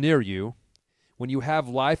good is near you, when you have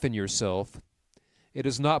life in yourself, it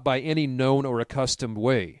is not by any known or accustomed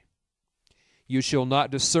way. You shall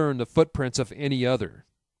not discern the footprints of any other.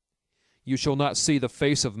 You shall not see the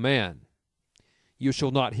face of man. You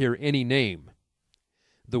shall not hear any name.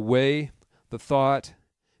 The way, the thought,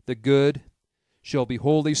 the good shall be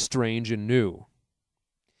wholly strange and new.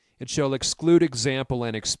 It shall exclude example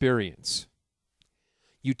and experience.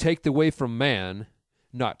 You take the way from man,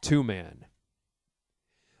 not to man.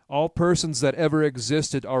 All persons that ever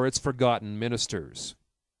existed are its forgotten ministers.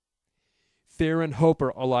 Fear and hope are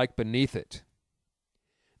alike beneath it.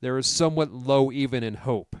 There is somewhat low even in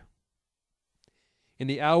hope. In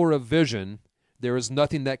the hour of vision, there is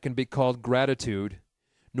nothing that can be called gratitude,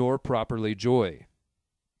 nor properly joy.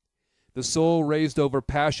 The soul raised over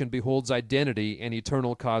passion beholds identity and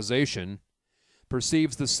eternal causation,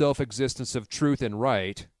 perceives the self-existence of truth and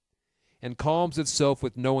right, and calms itself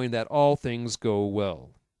with knowing that all things go well.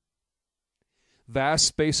 Vast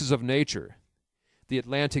spaces of nature, the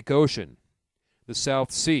Atlantic Ocean, the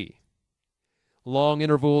South Sea, long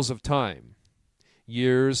intervals of time,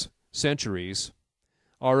 years, centuries,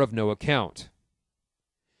 are of no account.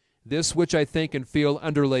 This which I think and feel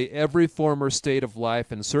underlay every former state of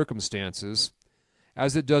life and circumstances,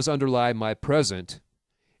 as it does underlie my present,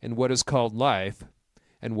 and what is called life,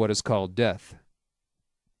 and what is called death.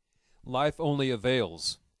 Life only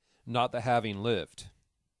avails, not the having lived.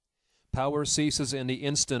 Power ceases in the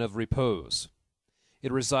instant of repose.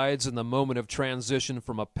 It resides in the moment of transition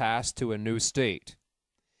from a past to a new state,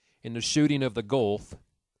 in the shooting of the gulf,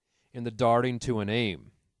 in the darting to an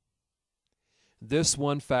aim. This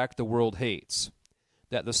one fact the world hates,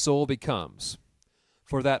 that the soul becomes,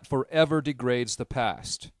 for that forever degrades the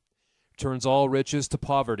past, turns all riches to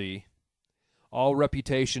poverty, all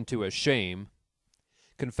reputation to a shame,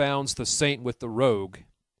 confounds the saint with the rogue,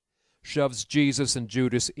 shoves Jesus and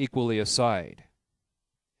Judas equally aside.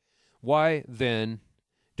 Why, then,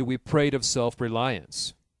 do we prate of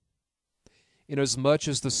self-reliance? Inasmuch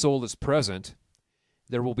as the soul is present,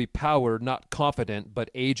 there will be power not confident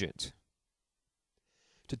but agent.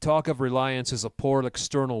 To talk of reliance is a poor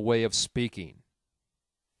external way of speaking.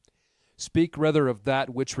 Speak rather of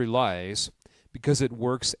that which relies, because it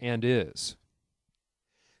works and is.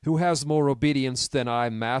 Who has more obedience than I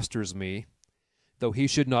masters me, though he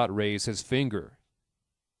should not raise his finger?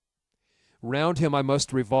 Round him I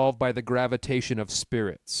must revolve by the gravitation of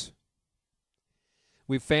spirits.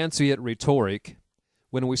 We fancy it rhetoric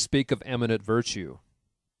when we speak of eminent virtue.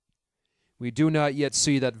 We do not yet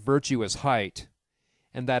see that virtue is height,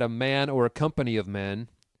 and that a man or a company of men,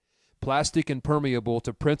 plastic and permeable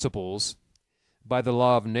to principles, by the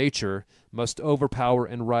law of nature, must overpower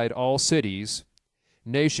and ride all cities,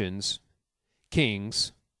 nations,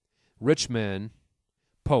 kings, rich men,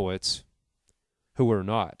 poets, who are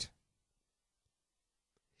not.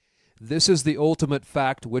 This is the ultimate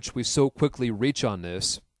fact which we so quickly reach on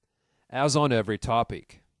this, as on every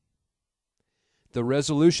topic. The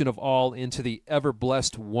resolution of all into the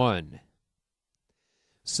ever-blessed One.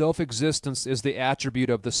 Self-existence is the attribute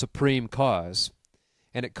of the Supreme Cause,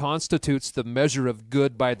 and it constitutes the measure of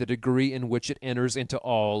good by the degree in which it enters into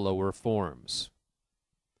all lower forms.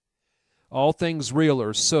 All things real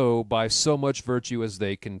are so by so much virtue as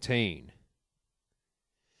they contain.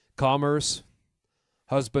 Commerce,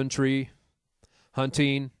 husbandry,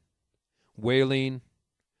 hunting, whaling,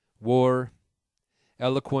 war,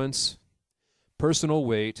 eloquence, personal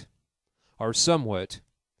weight, are somewhat,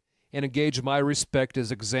 and engage my respect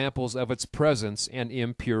as examples of its presence and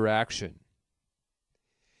impure action.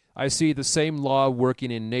 I see the same law working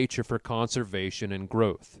in nature for conservation and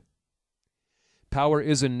growth. Power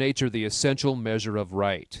is in nature the essential measure of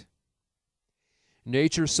right.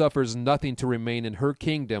 Nature suffers nothing to remain in her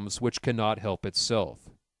kingdoms which cannot help itself.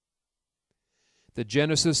 The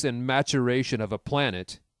genesis and maturation of a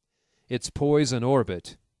planet, its poise and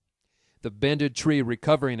orbit, the bended tree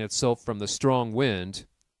recovering itself from the strong wind,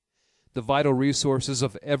 the vital resources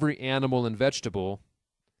of every animal and vegetable,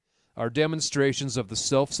 are demonstrations of the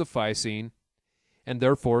self-sufficing and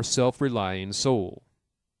therefore self-relying soul.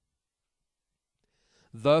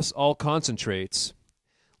 Thus all concentrates,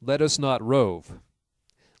 let us not rove.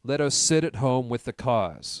 Let us sit at home with the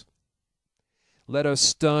cause. Let us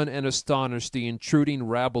stun and astonish the intruding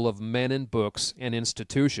rabble of men and books and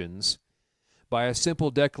institutions by a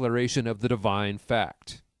simple declaration of the divine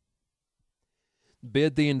fact.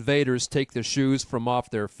 Bid the invaders take the shoes from off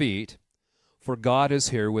their feet, for God is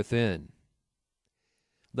here within.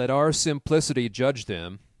 Let our simplicity judge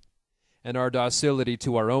them, and our docility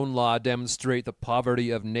to our own law demonstrate the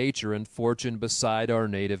poverty of nature and fortune beside our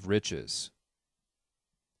native riches.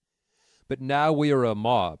 But now we are a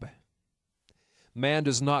mob. Man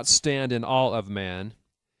does not stand in awe of man,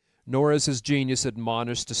 nor is his genius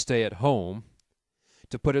admonished to stay at home,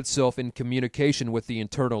 to put itself in communication with the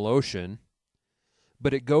internal ocean,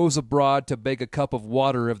 but it goes abroad to beg a cup of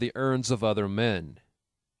water of the urns of other men.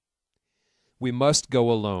 We must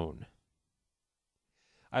go alone.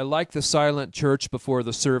 I like the silent church before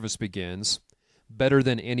the service begins better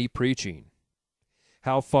than any preaching.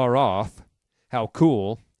 How far off, how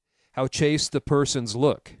cool, how chaste the persons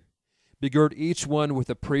look, begirt each one with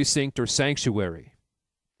a precinct or sanctuary.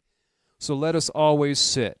 So let us always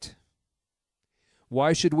sit.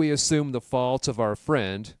 Why should we assume the faults of our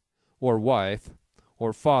friend, or wife,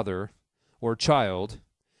 or father, or child,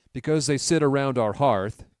 because they sit around our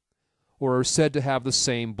hearth, or are said to have the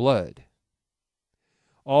same blood?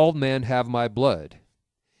 All men have my blood,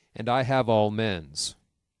 and I have all men's.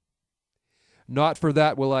 Not for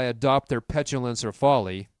that will I adopt their petulance or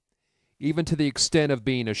folly, even to the extent of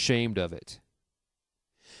being ashamed of it.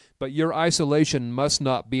 But your isolation must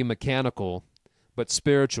not be mechanical, but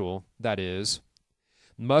spiritual, that is,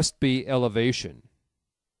 must be elevation.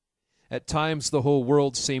 At times the whole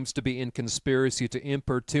world seems to be in conspiracy to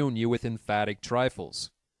importune you with emphatic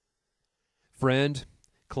trifles. Friend,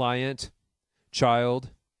 client,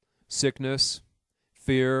 child, sickness,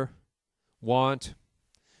 fear, want,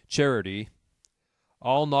 charity,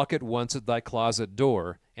 all knock at once at thy closet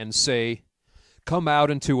door, and say, Come out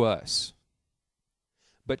unto us.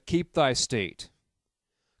 But keep thy state.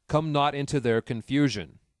 Come not into their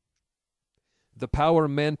confusion. The power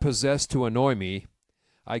men possess to annoy me,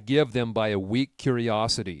 I give them by a weak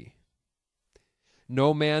curiosity.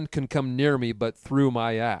 No man can come near me but through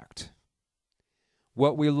my act.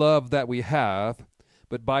 What we love that we have,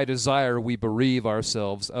 but by desire we bereave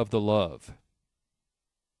ourselves of the love.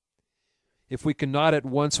 If we cannot at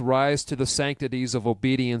once rise to the sanctities of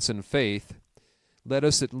obedience and faith, let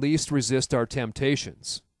us at least resist our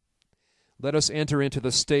temptations. Let us enter into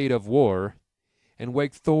the state of war, and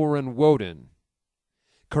wake Thor and Woden,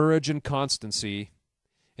 courage and constancy,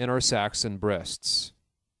 in our Saxon breasts.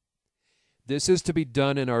 This is to be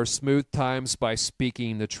done in our smooth times by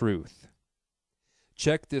speaking the truth.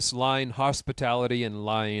 Check this lying hospitality and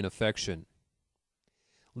lying affection.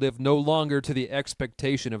 Live no longer to the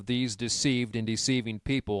expectation of these deceived and deceiving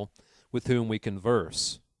people with whom we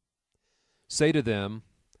converse. Say to them,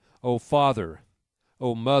 O father,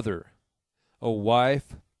 O mother, O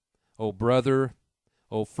wife, O brother,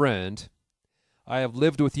 O friend, I have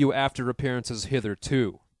lived with you after appearances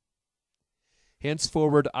hitherto.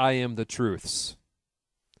 Henceforward I am the truth's.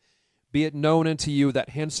 Be it known unto you that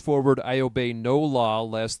henceforward I obey no law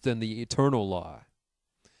less than the eternal law.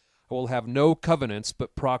 I will have no covenants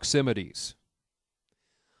but proximities.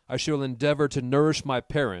 I shall endeavor to nourish my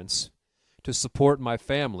parents, to support my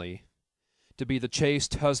family, to be the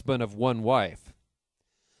chaste husband of one wife.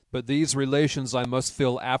 But these relations I must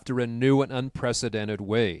fill after a new and unprecedented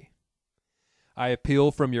way. I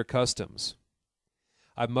appeal from your customs.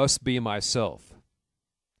 I must be myself.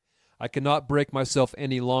 I cannot break myself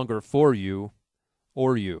any longer for you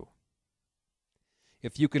or you.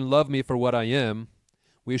 If you can love me for what I am,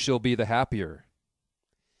 we shall be the happier.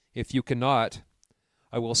 If you cannot,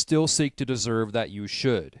 I will still seek to deserve that you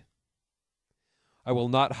should. I will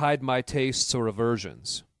not hide my tastes or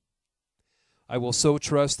aversions. I will so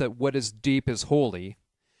trust that what is deep is holy,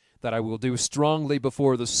 that I will do strongly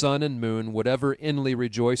before the sun and moon whatever inly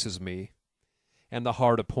rejoices me, and the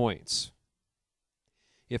heart appoints.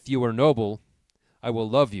 If you are noble, I will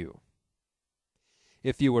love you.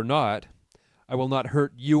 If you are not, I will not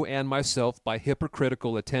hurt you and myself by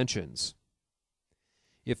hypocritical attentions.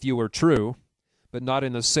 If you are true, but not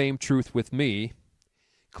in the same truth with me,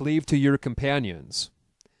 cleave to your companions.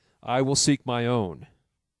 I will seek my own.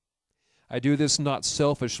 I do this not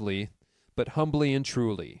selfishly, but humbly and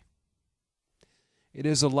truly. It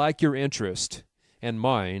is alike your interest, and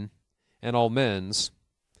mine, and all men's,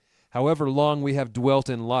 however long we have dwelt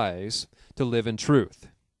in lies, to live in truth.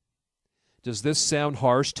 Does this sound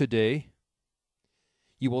harsh today?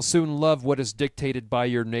 You will soon love what is dictated by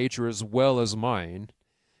your nature as well as mine,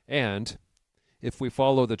 and, if we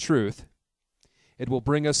follow the truth, it will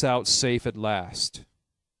bring us out safe at last.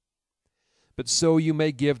 But so you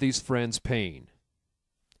may give these friends pain.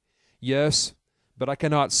 Yes, but I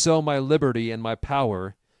cannot sell my liberty and my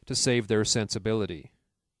power to save their sensibility.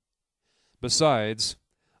 Besides,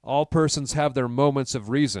 all persons have their moments of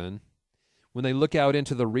reason when they look out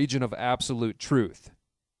into the region of absolute truth.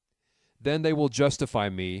 Then they will justify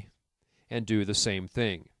me and do the same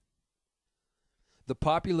thing. The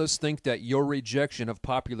populace think that your rejection of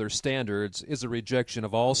popular standards is a rejection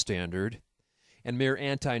of all standard and mere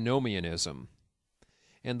antinomianism,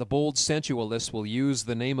 and the bold sensualist will use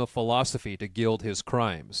the name of philosophy to gild his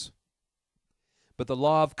crimes. But the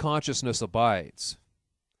law of consciousness abides.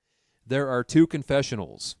 There are two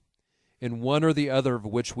confessionals, in one or the other of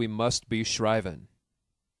which we must be shriven.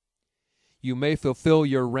 You may fulfill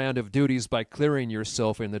your round of duties by clearing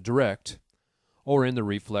yourself in the direct or in the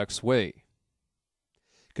reflex way.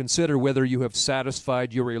 Consider whether you have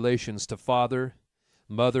satisfied your relations to father,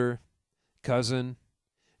 mother, cousin,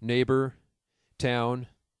 neighbor, town,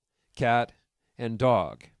 cat, and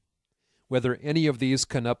dog, whether any of these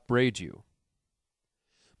can upbraid you.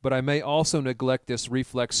 But I may also neglect this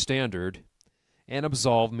reflex standard and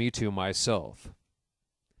absolve me to myself.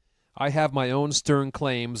 I have my own stern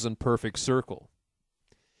claims and perfect circle.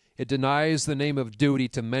 It denies the name of duty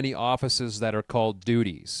to many offices that are called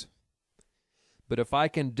duties. But if I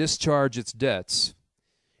can discharge its debts,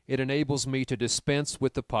 it enables me to dispense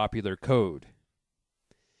with the popular code.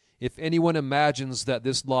 If anyone imagines that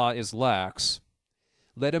this law is lax,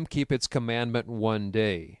 let him keep its commandment one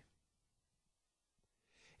day.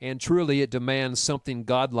 And truly it demands something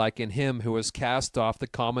godlike in him who has cast off the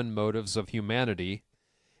common motives of humanity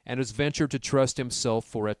and has ventured to trust himself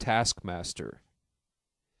for a taskmaster.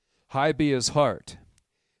 High be his heart,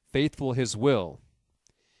 faithful his will,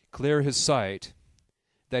 clear his sight,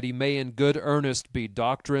 that he may in good earnest be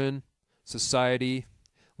doctrine, society,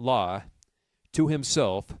 law, to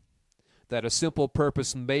himself, that a simple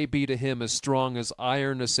purpose may be to him as strong as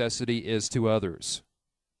iron necessity is to others.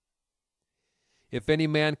 If any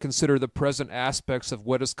man consider the present aspects of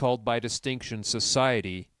what is called by distinction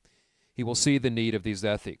society, he will see the need of these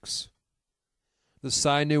ethics. The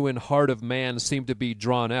sinew and heart of man seem to be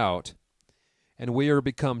drawn out, and we are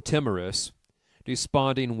become timorous,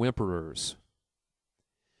 desponding whimperers.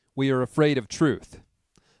 We are afraid of truth,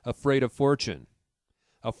 afraid of fortune,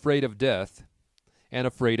 afraid of death, and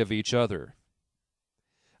afraid of each other.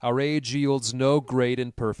 Our age yields no great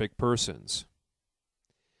and perfect persons.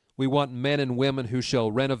 We want men and women who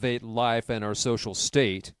shall renovate life and our social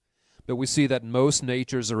state, but we see that most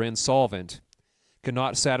natures are insolvent,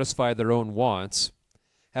 cannot satisfy their own wants,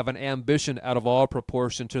 have an ambition out of all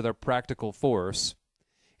proportion to their practical force,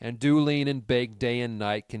 and do lean and beg day and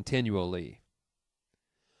night continually.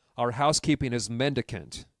 Our housekeeping is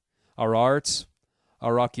mendicant. Our arts,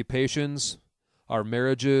 our occupations, our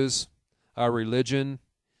marriages, our religion,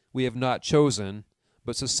 we have not chosen,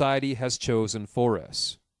 but society has chosen for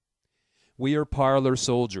us. We are parlor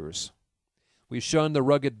soldiers. We shun the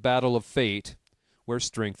rugged battle of fate where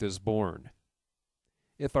strength is born.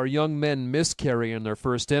 If our young men miscarry in their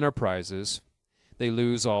first enterprises, they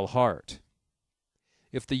lose all heart.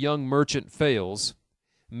 If the young merchant fails,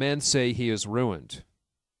 men say he is ruined.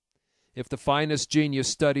 If the finest genius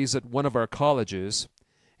studies at one of our colleges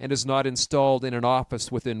and is not installed in an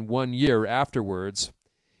office within 1 year afterwards,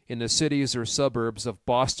 in the cities or suburbs of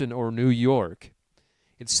Boston or New York,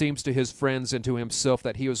 it seems to his friends and to himself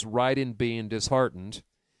that he was right in being disheartened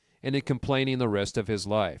and in complaining the rest of his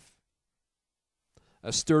life.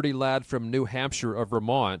 A sturdy lad from New Hampshire or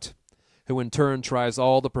Vermont, who in turn tries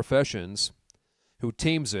all the professions, who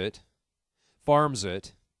teams it, farms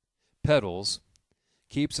it, peddles,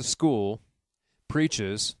 keeps a school,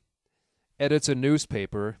 preaches, edits a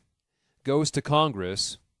newspaper, goes to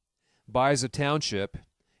Congress, buys a township,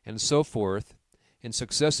 and so forth, in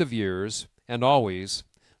successive years, and always,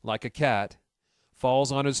 like a cat,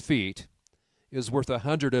 falls on his feet, is worth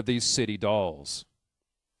 100 of these city dolls.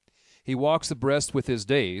 He walks abreast with his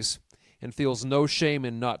days, and feels no shame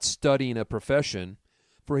in not studying a profession,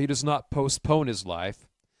 for he does not postpone his life,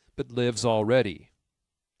 but lives already.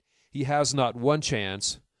 He has not one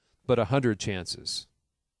chance, but 100 chances.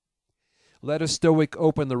 Let a Stoic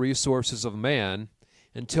open the resources of man,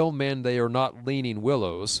 and tell men they are not leaning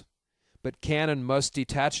willows, but can and must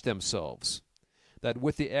detach themselves, that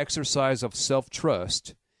with the exercise of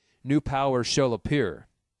self-trust, new powers shall appear,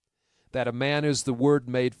 that a man is the Word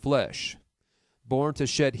made flesh, born to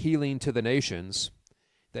shed healing to the nations,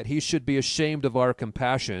 that he should be ashamed of our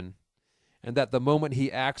compassion, and that the moment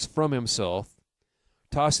he acts from himself,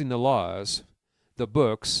 tossing the laws, the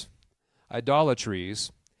books,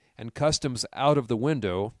 idolatries, and customs out of the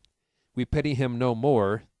window, we pity him no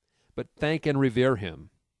more, but thank and revere him.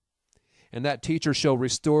 And that teacher shall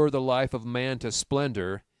restore the life of man to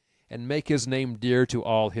splendor, and make his name dear to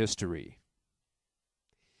all history.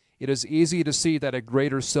 It is easy to see that a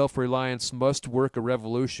greater self-reliance must work a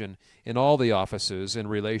revolution in all the offices and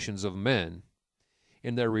relations of men,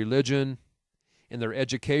 in their religion, in their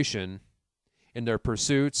education, in their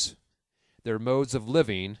pursuits, their modes of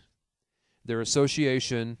living, their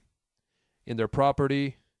association, in their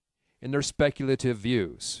property, in their speculative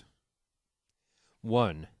views.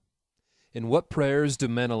 1. In what prayers do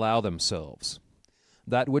men allow themselves?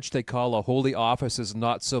 That which they call a holy office is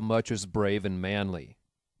not so much as brave and manly.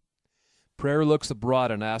 Prayer looks abroad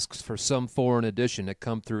and asks for some foreign addition to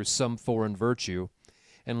come through some foreign virtue,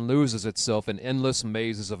 and loses itself in endless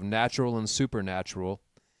mazes of natural and supernatural,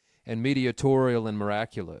 and mediatorial and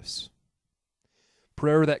miraculous.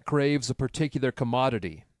 Prayer that craves a particular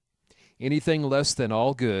commodity, anything less than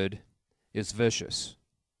all good, is vicious.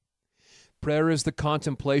 Prayer is the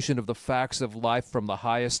contemplation of the facts of life from the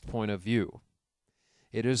highest point of view.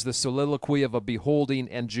 It is the soliloquy of a beholding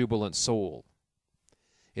and jubilant soul.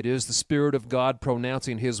 It is the Spirit of God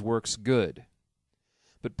pronouncing his works good.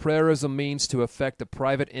 But prayer as a means to effect a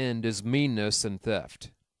private end is meanness and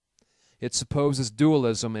theft. It supposes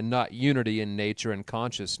dualism and not unity in nature and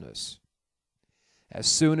consciousness. As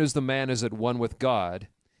soon as the man is at one with God,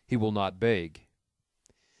 he will not beg.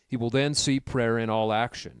 He will then see prayer in all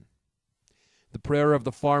action. The prayer of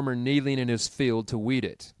the farmer kneeling in his field to weed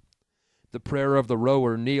it, the prayer of the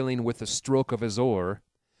rower kneeling with the stroke of his oar,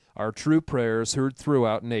 are true prayers heard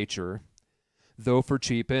throughout nature, though for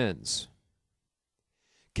cheap ends.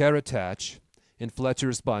 Karatach, in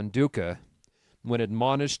Fletcher's Bonduca, when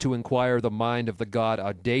admonished to inquire the mind of the god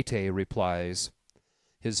Audete, replies,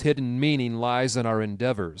 "His hidden meaning lies in our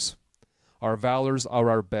endeavors. Our valors are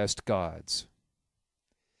our best gods."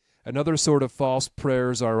 Another sort of false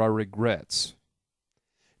prayers are our regrets.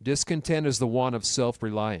 Discontent is the want of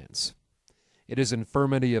self-reliance. It is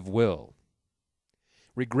infirmity of will.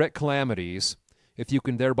 Regret calamities, if you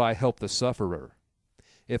can thereby help the sufferer.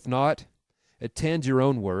 If not, attend your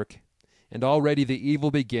own work, and already the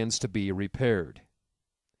evil begins to be repaired.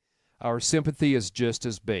 Our sympathy is just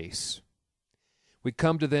as base. We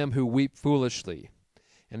come to them who weep foolishly,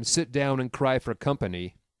 and sit down and cry for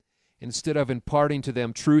company, instead of imparting to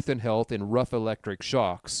them truth and health in rough electric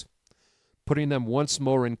shocks, putting them once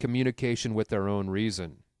more in communication with their own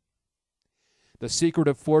reason. The secret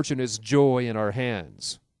of fortune is joy in our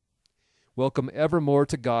hands. Welcome evermore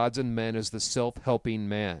to gods and men as the self-helping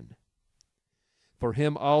man. For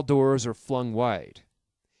him all doors are flung wide.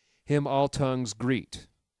 Him all tongues greet,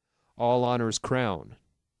 all honors crown,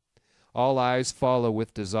 all eyes follow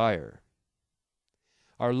with desire.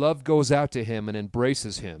 Our love goes out to him and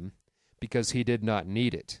embraces him because he did not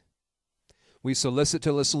need it. We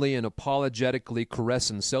solicitously and apologetically caress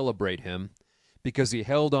and celebrate him because he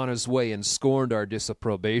held on his way and scorned our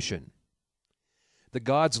disapprobation. The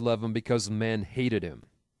gods love him because men hated him.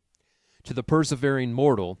 To the persevering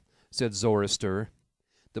mortal, said Zoroaster,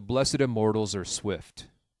 the blessed immortals are swift.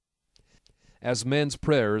 As men's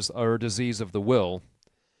prayers are a disease of the will,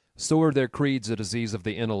 so are their creeds a disease of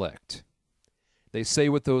the intellect. They say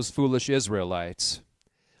with those foolish Israelites,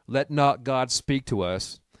 let not God speak to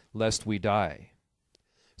us, lest we die.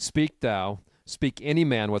 Speak thou, speak any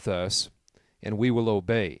man with us, and we will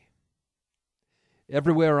obey.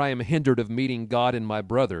 Everywhere I am hindered of meeting God in my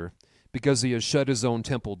brother, because he has shut his own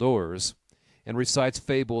temple doors, and recites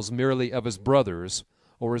fables merely of his brother's,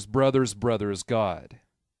 or his brother's brother's God.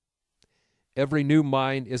 Every new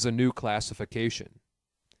mind is a new classification.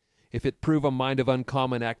 If it prove a mind of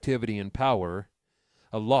uncommon activity and power,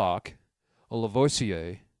 a Locke, a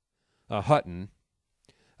Lavoisier, a Hutton,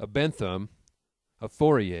 a Bentham, a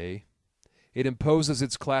Fourier, it imposes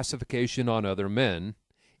its classification on other men,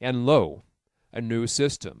 and lo, a new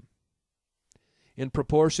system. In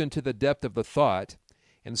proportion to the depth of the thought,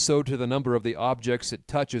 and so to the number of the objects it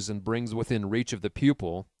touches and brings within reach of the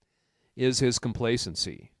pupil, is his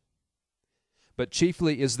complacency. But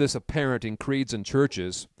chiefly is this apparent in creeds and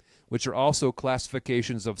churches, which are also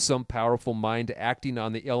classifications of some powerful mind acting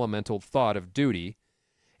on the elemental thought of duty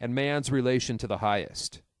and man's relation to the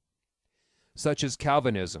highest, such as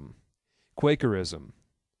Calvinism, Quakerism,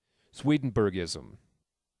 Swedenborgism.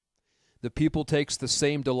 The pupil takes the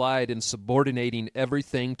same delight in subordinating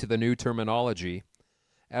everything to the new terminology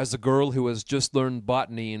as a girl who has just learned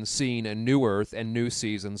botany and seen a new earth and new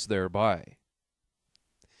seasons thereby.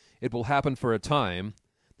 It will happen for a time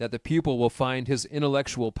that the pupil will find his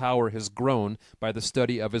intellectual power has grown by the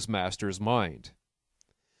study of his master's mind.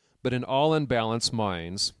 But in all unbalanced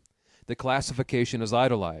minds, the classification is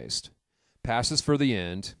idolized, passes for the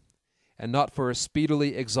end, and not for a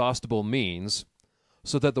speedily exhaustible means,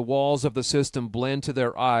 so that the walls of the system blend to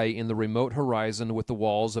their eye in the remote horizon with the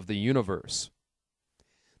walls of the universe.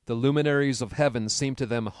 The luminaries of heaven seem to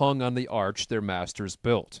them hung on the arch their masters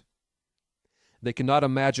built. They cannot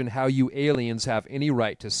imagine how you aliens have any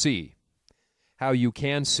right to see, how you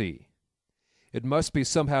can see. It must be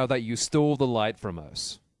somehow that you stole the light from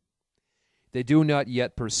us. They do not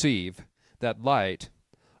yet perceive that light,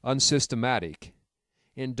 unsystematic,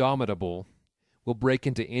 indomitable, will break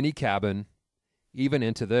into any cabin, even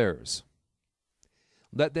into theirs.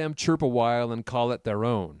 Let them chirp a while and call it their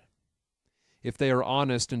own. If they are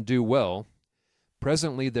honest and do well,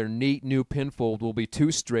 presently their neat new pinfold will be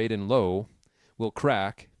too straight and low, will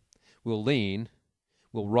crack, will lean,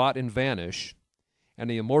 will rot and vanish, and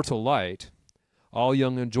the immortal light, all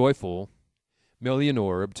young and joyful,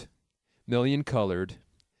 million-orbed, million-colored,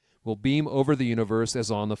 will beam over the universe as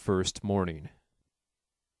on the first morning.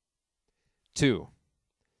 2.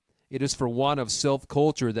 It is for want of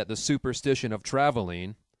self-culture that the superstition of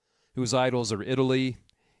traveling, whose idols are Italy,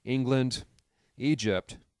 England,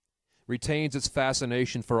 Egypt, retains its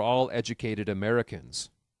fascination for all educated Americans.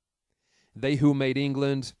 They who made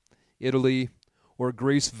England, Italy, or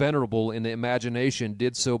Greece venerable in the imagination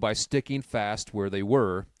did so by sticking fast where they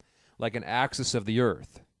were, like an axis of the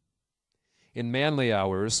earth. In manly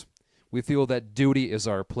hours, we feel that duty is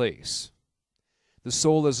our place. The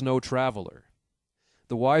soul is no traveler.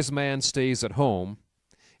 The wise man stays at home,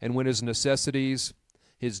 and when his necessities,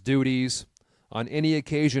 his duties, on any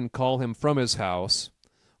occasion call him from his house,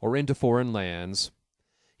 or into foreign lands,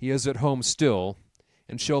 he is at home still,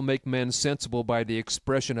 and shall make men sensible by the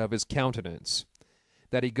expression of his countenance,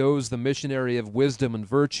 that he goes the missionary of wisdom and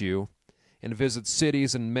virtue, and visits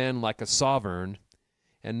cities and men like a sovereign,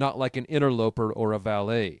 and not like an interloper or a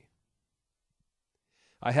valet.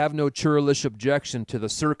 I have no churlish objection to the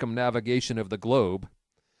circumnavigation of the globe,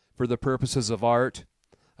 for the purposes of art,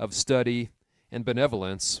 of study, and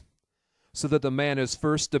benevolence, so that the man is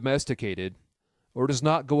first domesticated, or does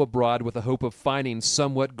not go abroad with the hope of finding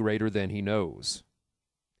somewhat greater than he knows.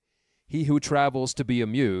 He who travels to be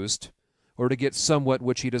amused, or to get somewhat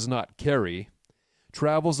which he does not carry,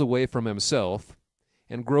 travels away from himself,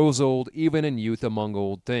 and grows old even in youth among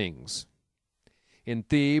old things. In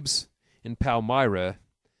Thebes, in Palmyra,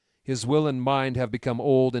 his will and mind have become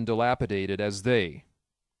old and dilapidated as they.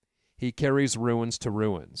 He carries ruins to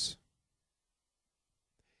ruins.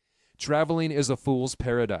 Traveling is a fool's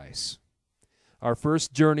paradise. Our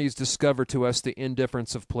first journeys discover to us the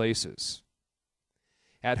indifference of places.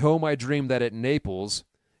 At home I dream that at Naples,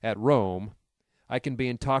 at Rome, I can be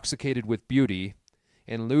intoxicated with beauty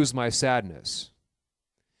and lose my sadness.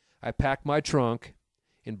 I pack my trunk,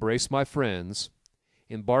 embrace my friends,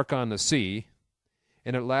 embark on the sea,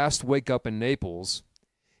 and at last wake up in Naples,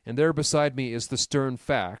 and there beside me is the stern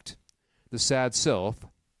fact, the sad self,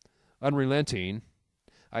 unrelenting,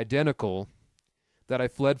 identical, that I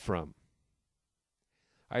fled from.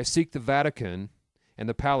 I seek the Vatican and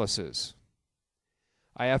the palaces.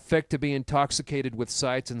 I affect to be intoxicated with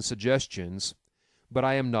sights and suggestions, but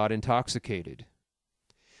I am not intoxicated.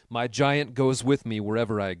 My giant goes with me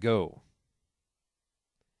wherever I go.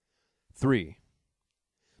 3.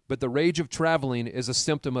 But the rage of traveling is a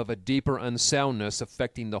symptom of a deeper unsoundness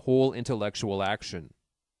affecting the whole intellectual action.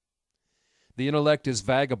 The intellect is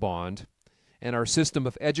vagabond, and our system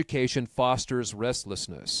of education fosters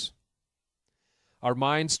restlessness. Our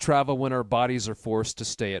minds travel when our bodies are forced to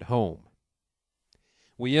stay at home.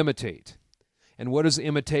 We imitate. And what is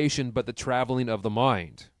imitation but the traveling of the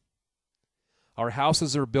mind? Our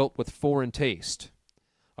houses are built with foreign taste.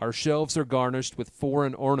 Our shelves are garnished with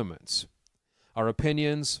foreign ornaments. Our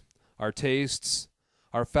opinions, our tastes,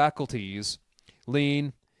 our faculties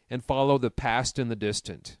lean and follow the past and the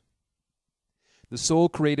distant. The soul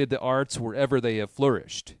created the arts wherever they have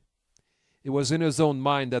flourished. It was in his own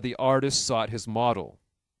mind that the artist sought his model.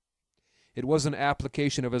 It was an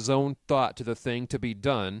application of his own thought to the thing to be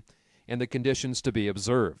done and the conditions to be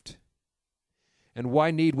observed. And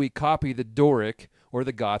why need we copy the Doric or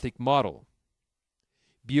the Gothic model?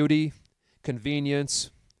 Beauty, convenience,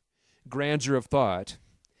 grandeur of thought,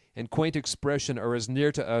 and quaint expression are as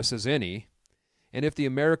near to us as any, and if the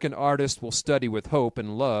American artist will study with hope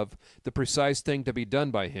and love the precise thing to be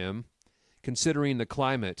done by him, considering the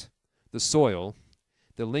climate, the soil,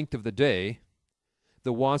 the length of the day,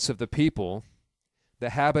 the wants of the people, the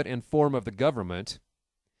habit and form of the government,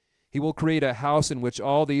 he will create a house in which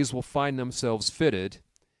all these will find themselves fitted,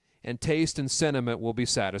 and taste and sentiment will be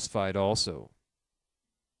satisfied also.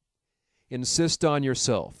 Insist on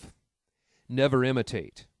yourself. Never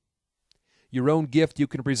imitate. Your own gift you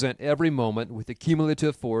can present every moment with the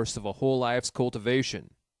cumulative force of a whole life's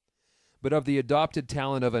cultivation, but of the adopted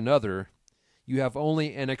talent of another, you have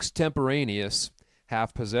only an extemporaneous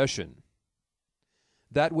half-possession.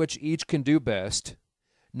 That which each can do best,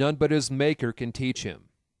 none but his Maker can teach him.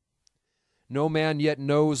 No man yet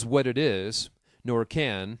knows what it is, nor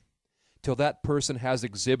can, till that person has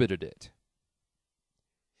exhibited it.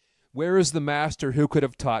 Where is the master who could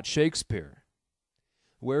have taught Shakespeare?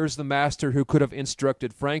 Where is the master who could have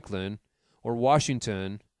instructed Franklin, or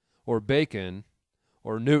Washington, or Bacon,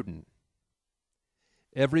 or Newton?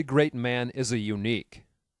 Every great man is a unique.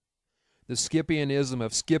 The Scipionism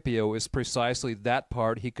of Scipio is precisely that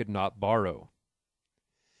part he could not borrow.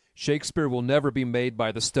 Shakespeare will never be made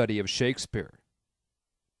by the study of Shakespeare.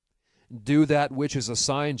 Do that which is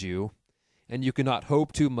assigned you, and you cannot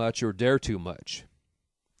hope too much or dare too much.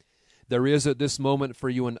 There is at this moment for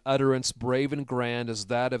you an utterance brave and grand as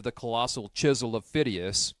that of the colossal chisel of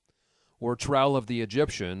Phidias, or trowel of the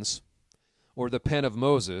Egyptians, or the pen of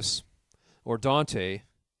Moses, or Dante,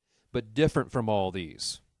 but different from all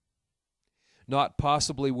these. Not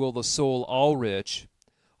possibly will the soul all rich,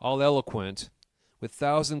 all eloquent, with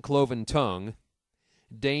thousand-cloven tongue,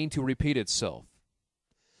 deign to repeat itself.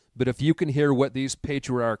 But if you can hear what these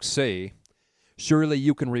patriarchs say, surely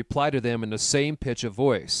you can reply to them in the same pitch of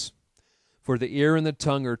voice, for the ear and the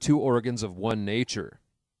tongue are two organs of one nature.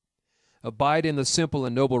 Abide in the simple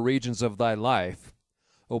and noble regions of thy life,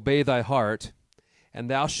 obey thy heart, and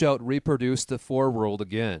thou shalt reproduce the foreworld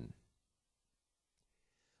again.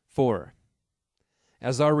 4.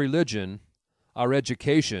 As our religion, our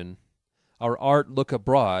education, our art look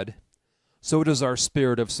abroad, so does our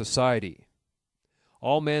spirit of society.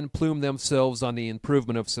 All men plume themselves on the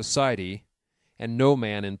improvement of society, and no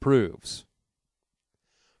man improves.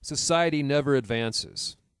 Society never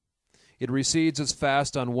advances. It recedes as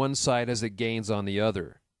fast on one side as it gains on the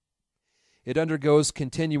other. It undergoes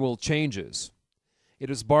continual changes. It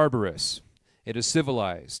is barbarous. It is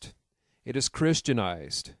civilized. It is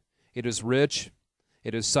Christianized. It is rich.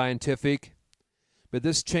 It is scientific. But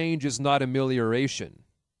this change is not amelioration.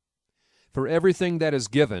 For everything that is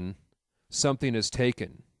given, something is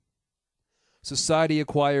taken. Society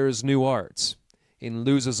acquires new arts and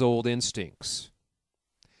loses old instincts.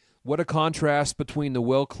 What a contrast between the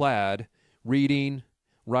well-clad, reading,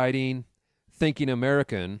 writing, thinking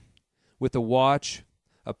American with a watch,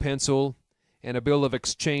 a pencil, and a bill of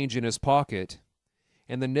exchange in his pocket,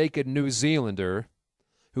 and the naked New Zealander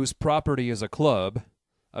whose property is a club,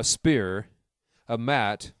 a spear, a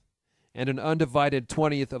mat, and an undivided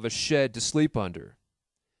 20th of a shed to sleep under.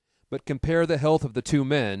 But compare the health of the two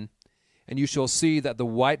men, and you shall see that the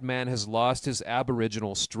white man has lost his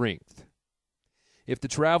aboriginal strength. If the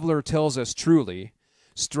traveler tells us truly,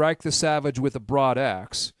 strike the savage with a broad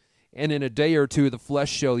axe, and in a day or two the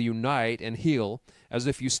flesh shall unite and heal as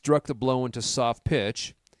if you struck the blow into soft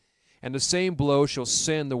pitch, and the same blow shall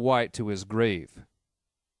send the white to his grave.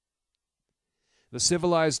 The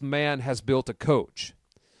civilized man has built a coach,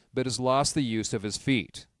 but has lost the use of his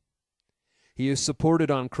feet. He is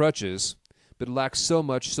supported on crutches, but lacks so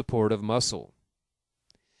much support of muscle.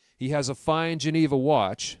 He has a fine Geneva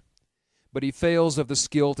watch, but he fails of the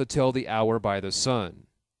skill to tell the hour by the sun.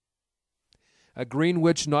 A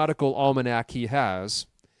Greenwich nautical almanac he has,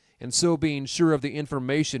 and so being sure of the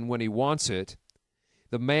information when he wants it,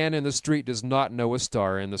 the man in the street does not know a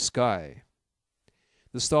star in the sky.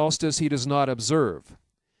 The solstice he does not observe,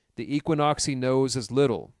 the equinox he knows as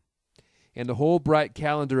little, and the whole bright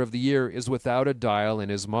calendar of the year is without a dial in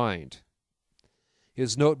his mind.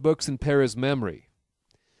 His notebooks impair his memory.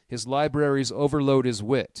 His libraries overload his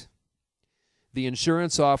wit. The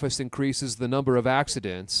insurance office increases the number of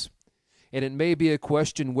accidents, and it may be a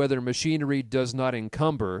question whether machinery does not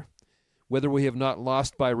encumber, whether we have not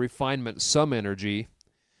lost by refinement some energy,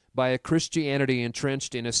 by a Christianity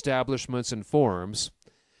entrenched in establishments and forms,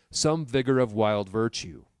 some vigor of wild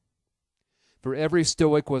virtue. For every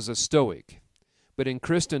Stoic was a Stoic, but in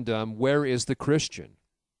Christendom where is the Christian?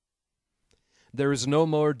 There is no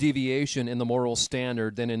more deviation in the moral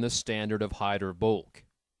standard than in the standard of height or bulk.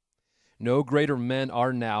 No greater men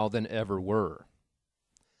are now than ever were.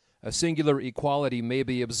 A singular equality may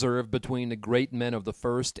be observed between the great men of the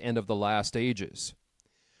first and of the last ages,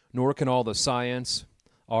 nor can all the science,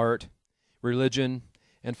 art, religion,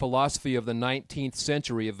 and philosophy of the 19th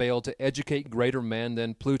century avail to educate greater men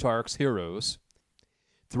than Plutarch's heroes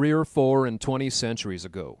 3 or 4 and 20 centuries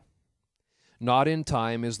ago. Not in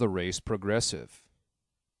time is the race progressive.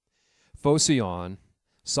 Phocion,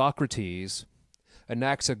 Socrates,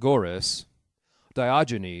 Anaxagoras,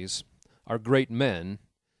 Diogenes are great men,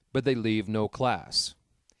 but they leave no class.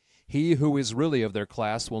 He who is really of their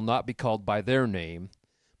class will not be called by their name,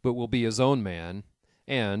 but will be his own man,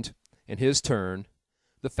 and, in his turn,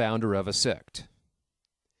 the founder of a sect.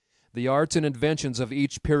 The arts and inventions of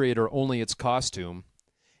each period are only its costume,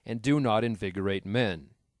 and do not invigorate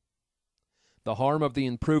men. The harm of the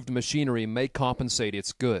improved machinery may compensate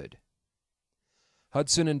its good.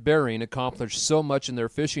 Hudson and Bering accomplished so much in their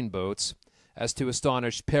fishing boats as to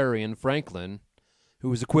astonish Perry and Franklin,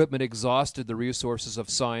 whose equipment exhausted the resources of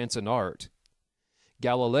science and art.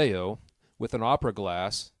 Galileo, with an opera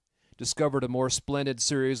glass, discovered a more splendid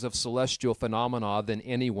series of celestial phenomena than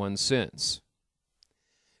anyone since.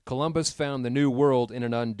 Columbus found the New World in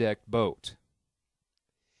an undecked boat.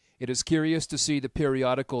 It is curious to see the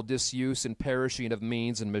periodical disuse and perishing of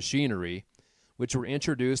means and machinery, which were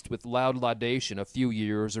introduced with loud laudation a few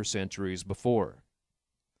years or centuries before.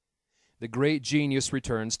 The great genius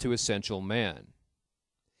returns to essential man.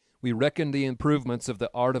 We reckon the improvements of the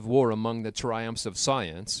art of war among the triumphs of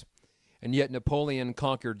science, and yet Napoleon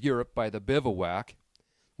conquered Europe by the bivouac,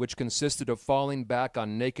 which consisted of falling back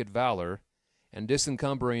on naked valor and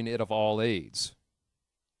disencumbering it of all aids.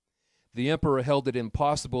 The emperor held it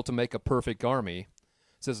impossible to make a perfect army,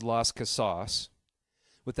 says Las Casas,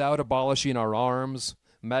 without abolishing our arms,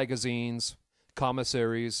 magazines,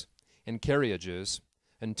 commissaries, and carriages,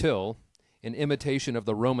 until, in imitation of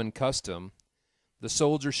the Roman custom, the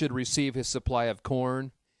soldier should receive his supply of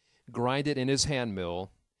corn, grind it in his hand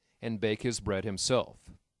mill, and bake his bread himself.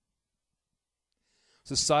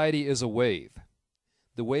 Society is a wave.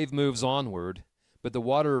 The wave moves onward, but the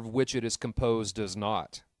water of which it is composed does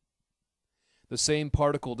not. The same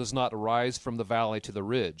particle does not rise from the valley to the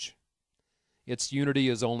ridge. Its unity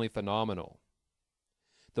is only phenomenal.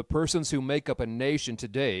 The persons who make up a nation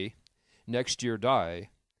today, next year die,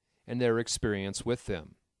 and their experience with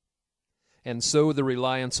them. And so the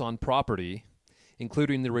reliance on property,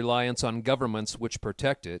 including the reliance on governments which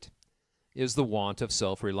protect it, is the want of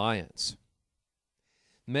self-reliance.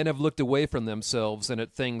 Men have looked away from themselves and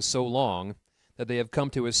at things so long that they have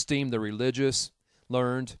come to esteem the religious,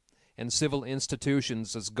 learned, and civil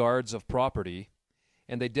institutions as guards of property,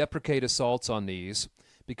 and they deprecate assaults on these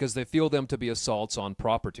because they feel them to be assaults on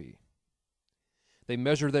property. They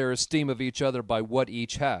measure their esteem of each other by what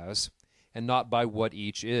each has, and not by what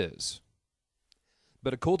each is.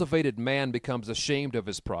 But a cultivated man becomes ashamed of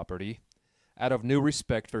his property out of new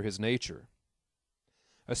respect for his nature.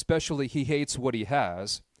 Especially he hates what he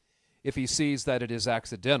has if he sees that it is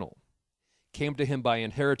accidental, came to him by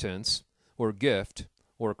inheritance or gift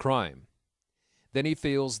or crime. Then he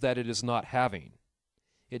feels that it is not having.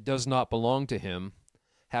 It does not belong to him,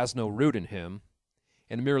 has no root in him,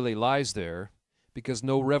 and merely lies there because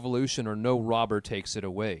no revolution or no robber takes it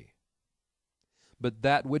away. But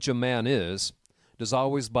that which a man is, does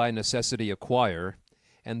always by necessity acquire,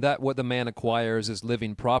 and that what the man acquires is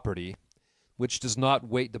living property, which does not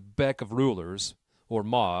wait the beck of rulers, or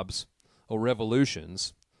mobs, or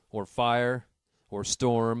revolutions, or fire, or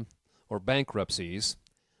storm, or bankruptcies,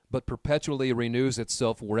 but perpetually renews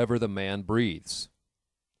itself wherever the man breathes.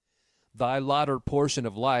 Thy latter portion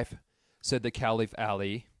of life, said the Caliph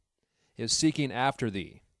Ali, is seeking after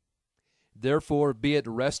thee. Therefore be at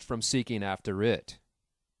rest from seeking after it.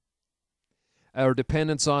 Our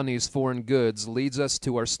dependence on these foreign goods leads us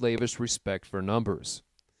to our slavish respect for numbers.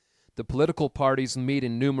 The political parties meet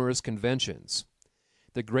in numerous conventions.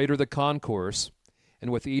 The greater the concourse,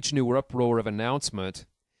 and with each new uproar of announcement,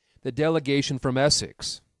 the delegation from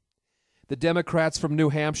Essex, the Democrats from New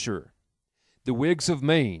Hampshire, the Whigs of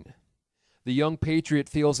Maine, the young patriot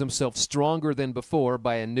feels himself stronger than before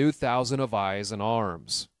by a new thousand of eyes and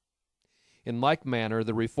arms. In like manner,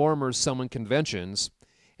 the reformers summon conventions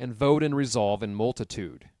and vote and resolve in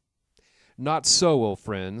multitude. Not so, O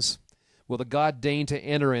friends, will the God deign to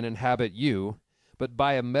enter and inhabit you, but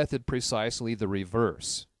by a method precisely the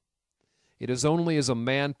reverse. It is only as a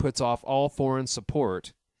man puts off all foreign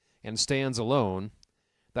support and stands alone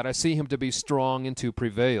that I see him to be strong and to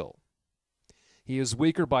prevail. He is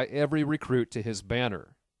weaker by every recruit to his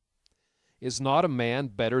banner. Is not a man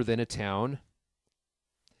better than a town?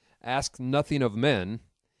 Ask nothing of men,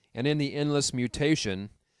 and in the endless mutation,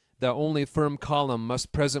 the only firm column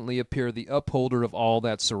must presently appear the upholder of all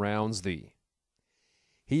that surrounds thee.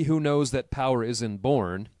 He who knows that power is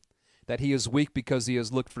inborn, that he is weak because he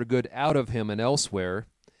has looked for good out of him and elsewhere,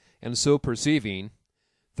 and so perceiving,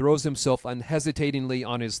 throws himself unhesitatingly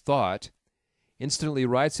on his thought, instantly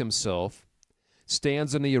rights himself,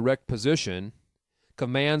 stands in the erect position,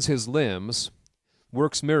 commands his limbs,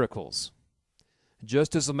 works miracles,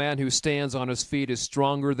 just as a man who stands on his feet is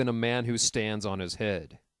stronger than a man who stands on his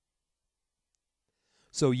head.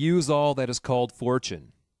 So use all that is called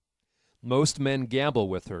fortune. Most men gamble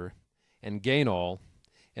with her, and gain all,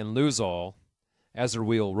 and lose all, as her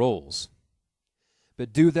wheel rolls.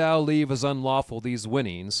 But do thou leave as unlawful these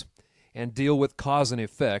winnings, and deal with cause and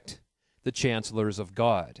effect, the chancellors of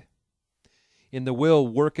God. In the will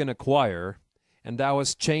work and acquire, and thou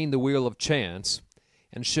hast chained the wheel of chance,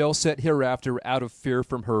 and shall set hereafter out of fear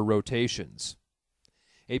from her rotations.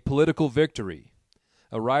 A political victory,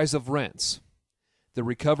 a rise of rents, the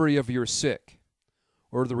recovery of your sick,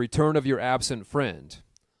 or the return of your absent friend,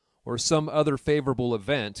 or some other favorable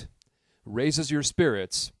event, raises your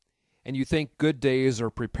spirits, and you think good days are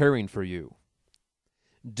preparing for you.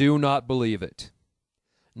 Do not believe it.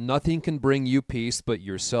 Nothing can bring you peace but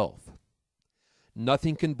yourself.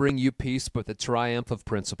 Nothing can bring you peace but the triumph of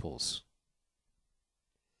principles.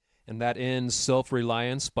 And that ends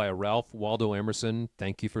Self-Reliance by Ralph Waldo Emerson.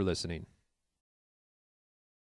 Thank you for listening.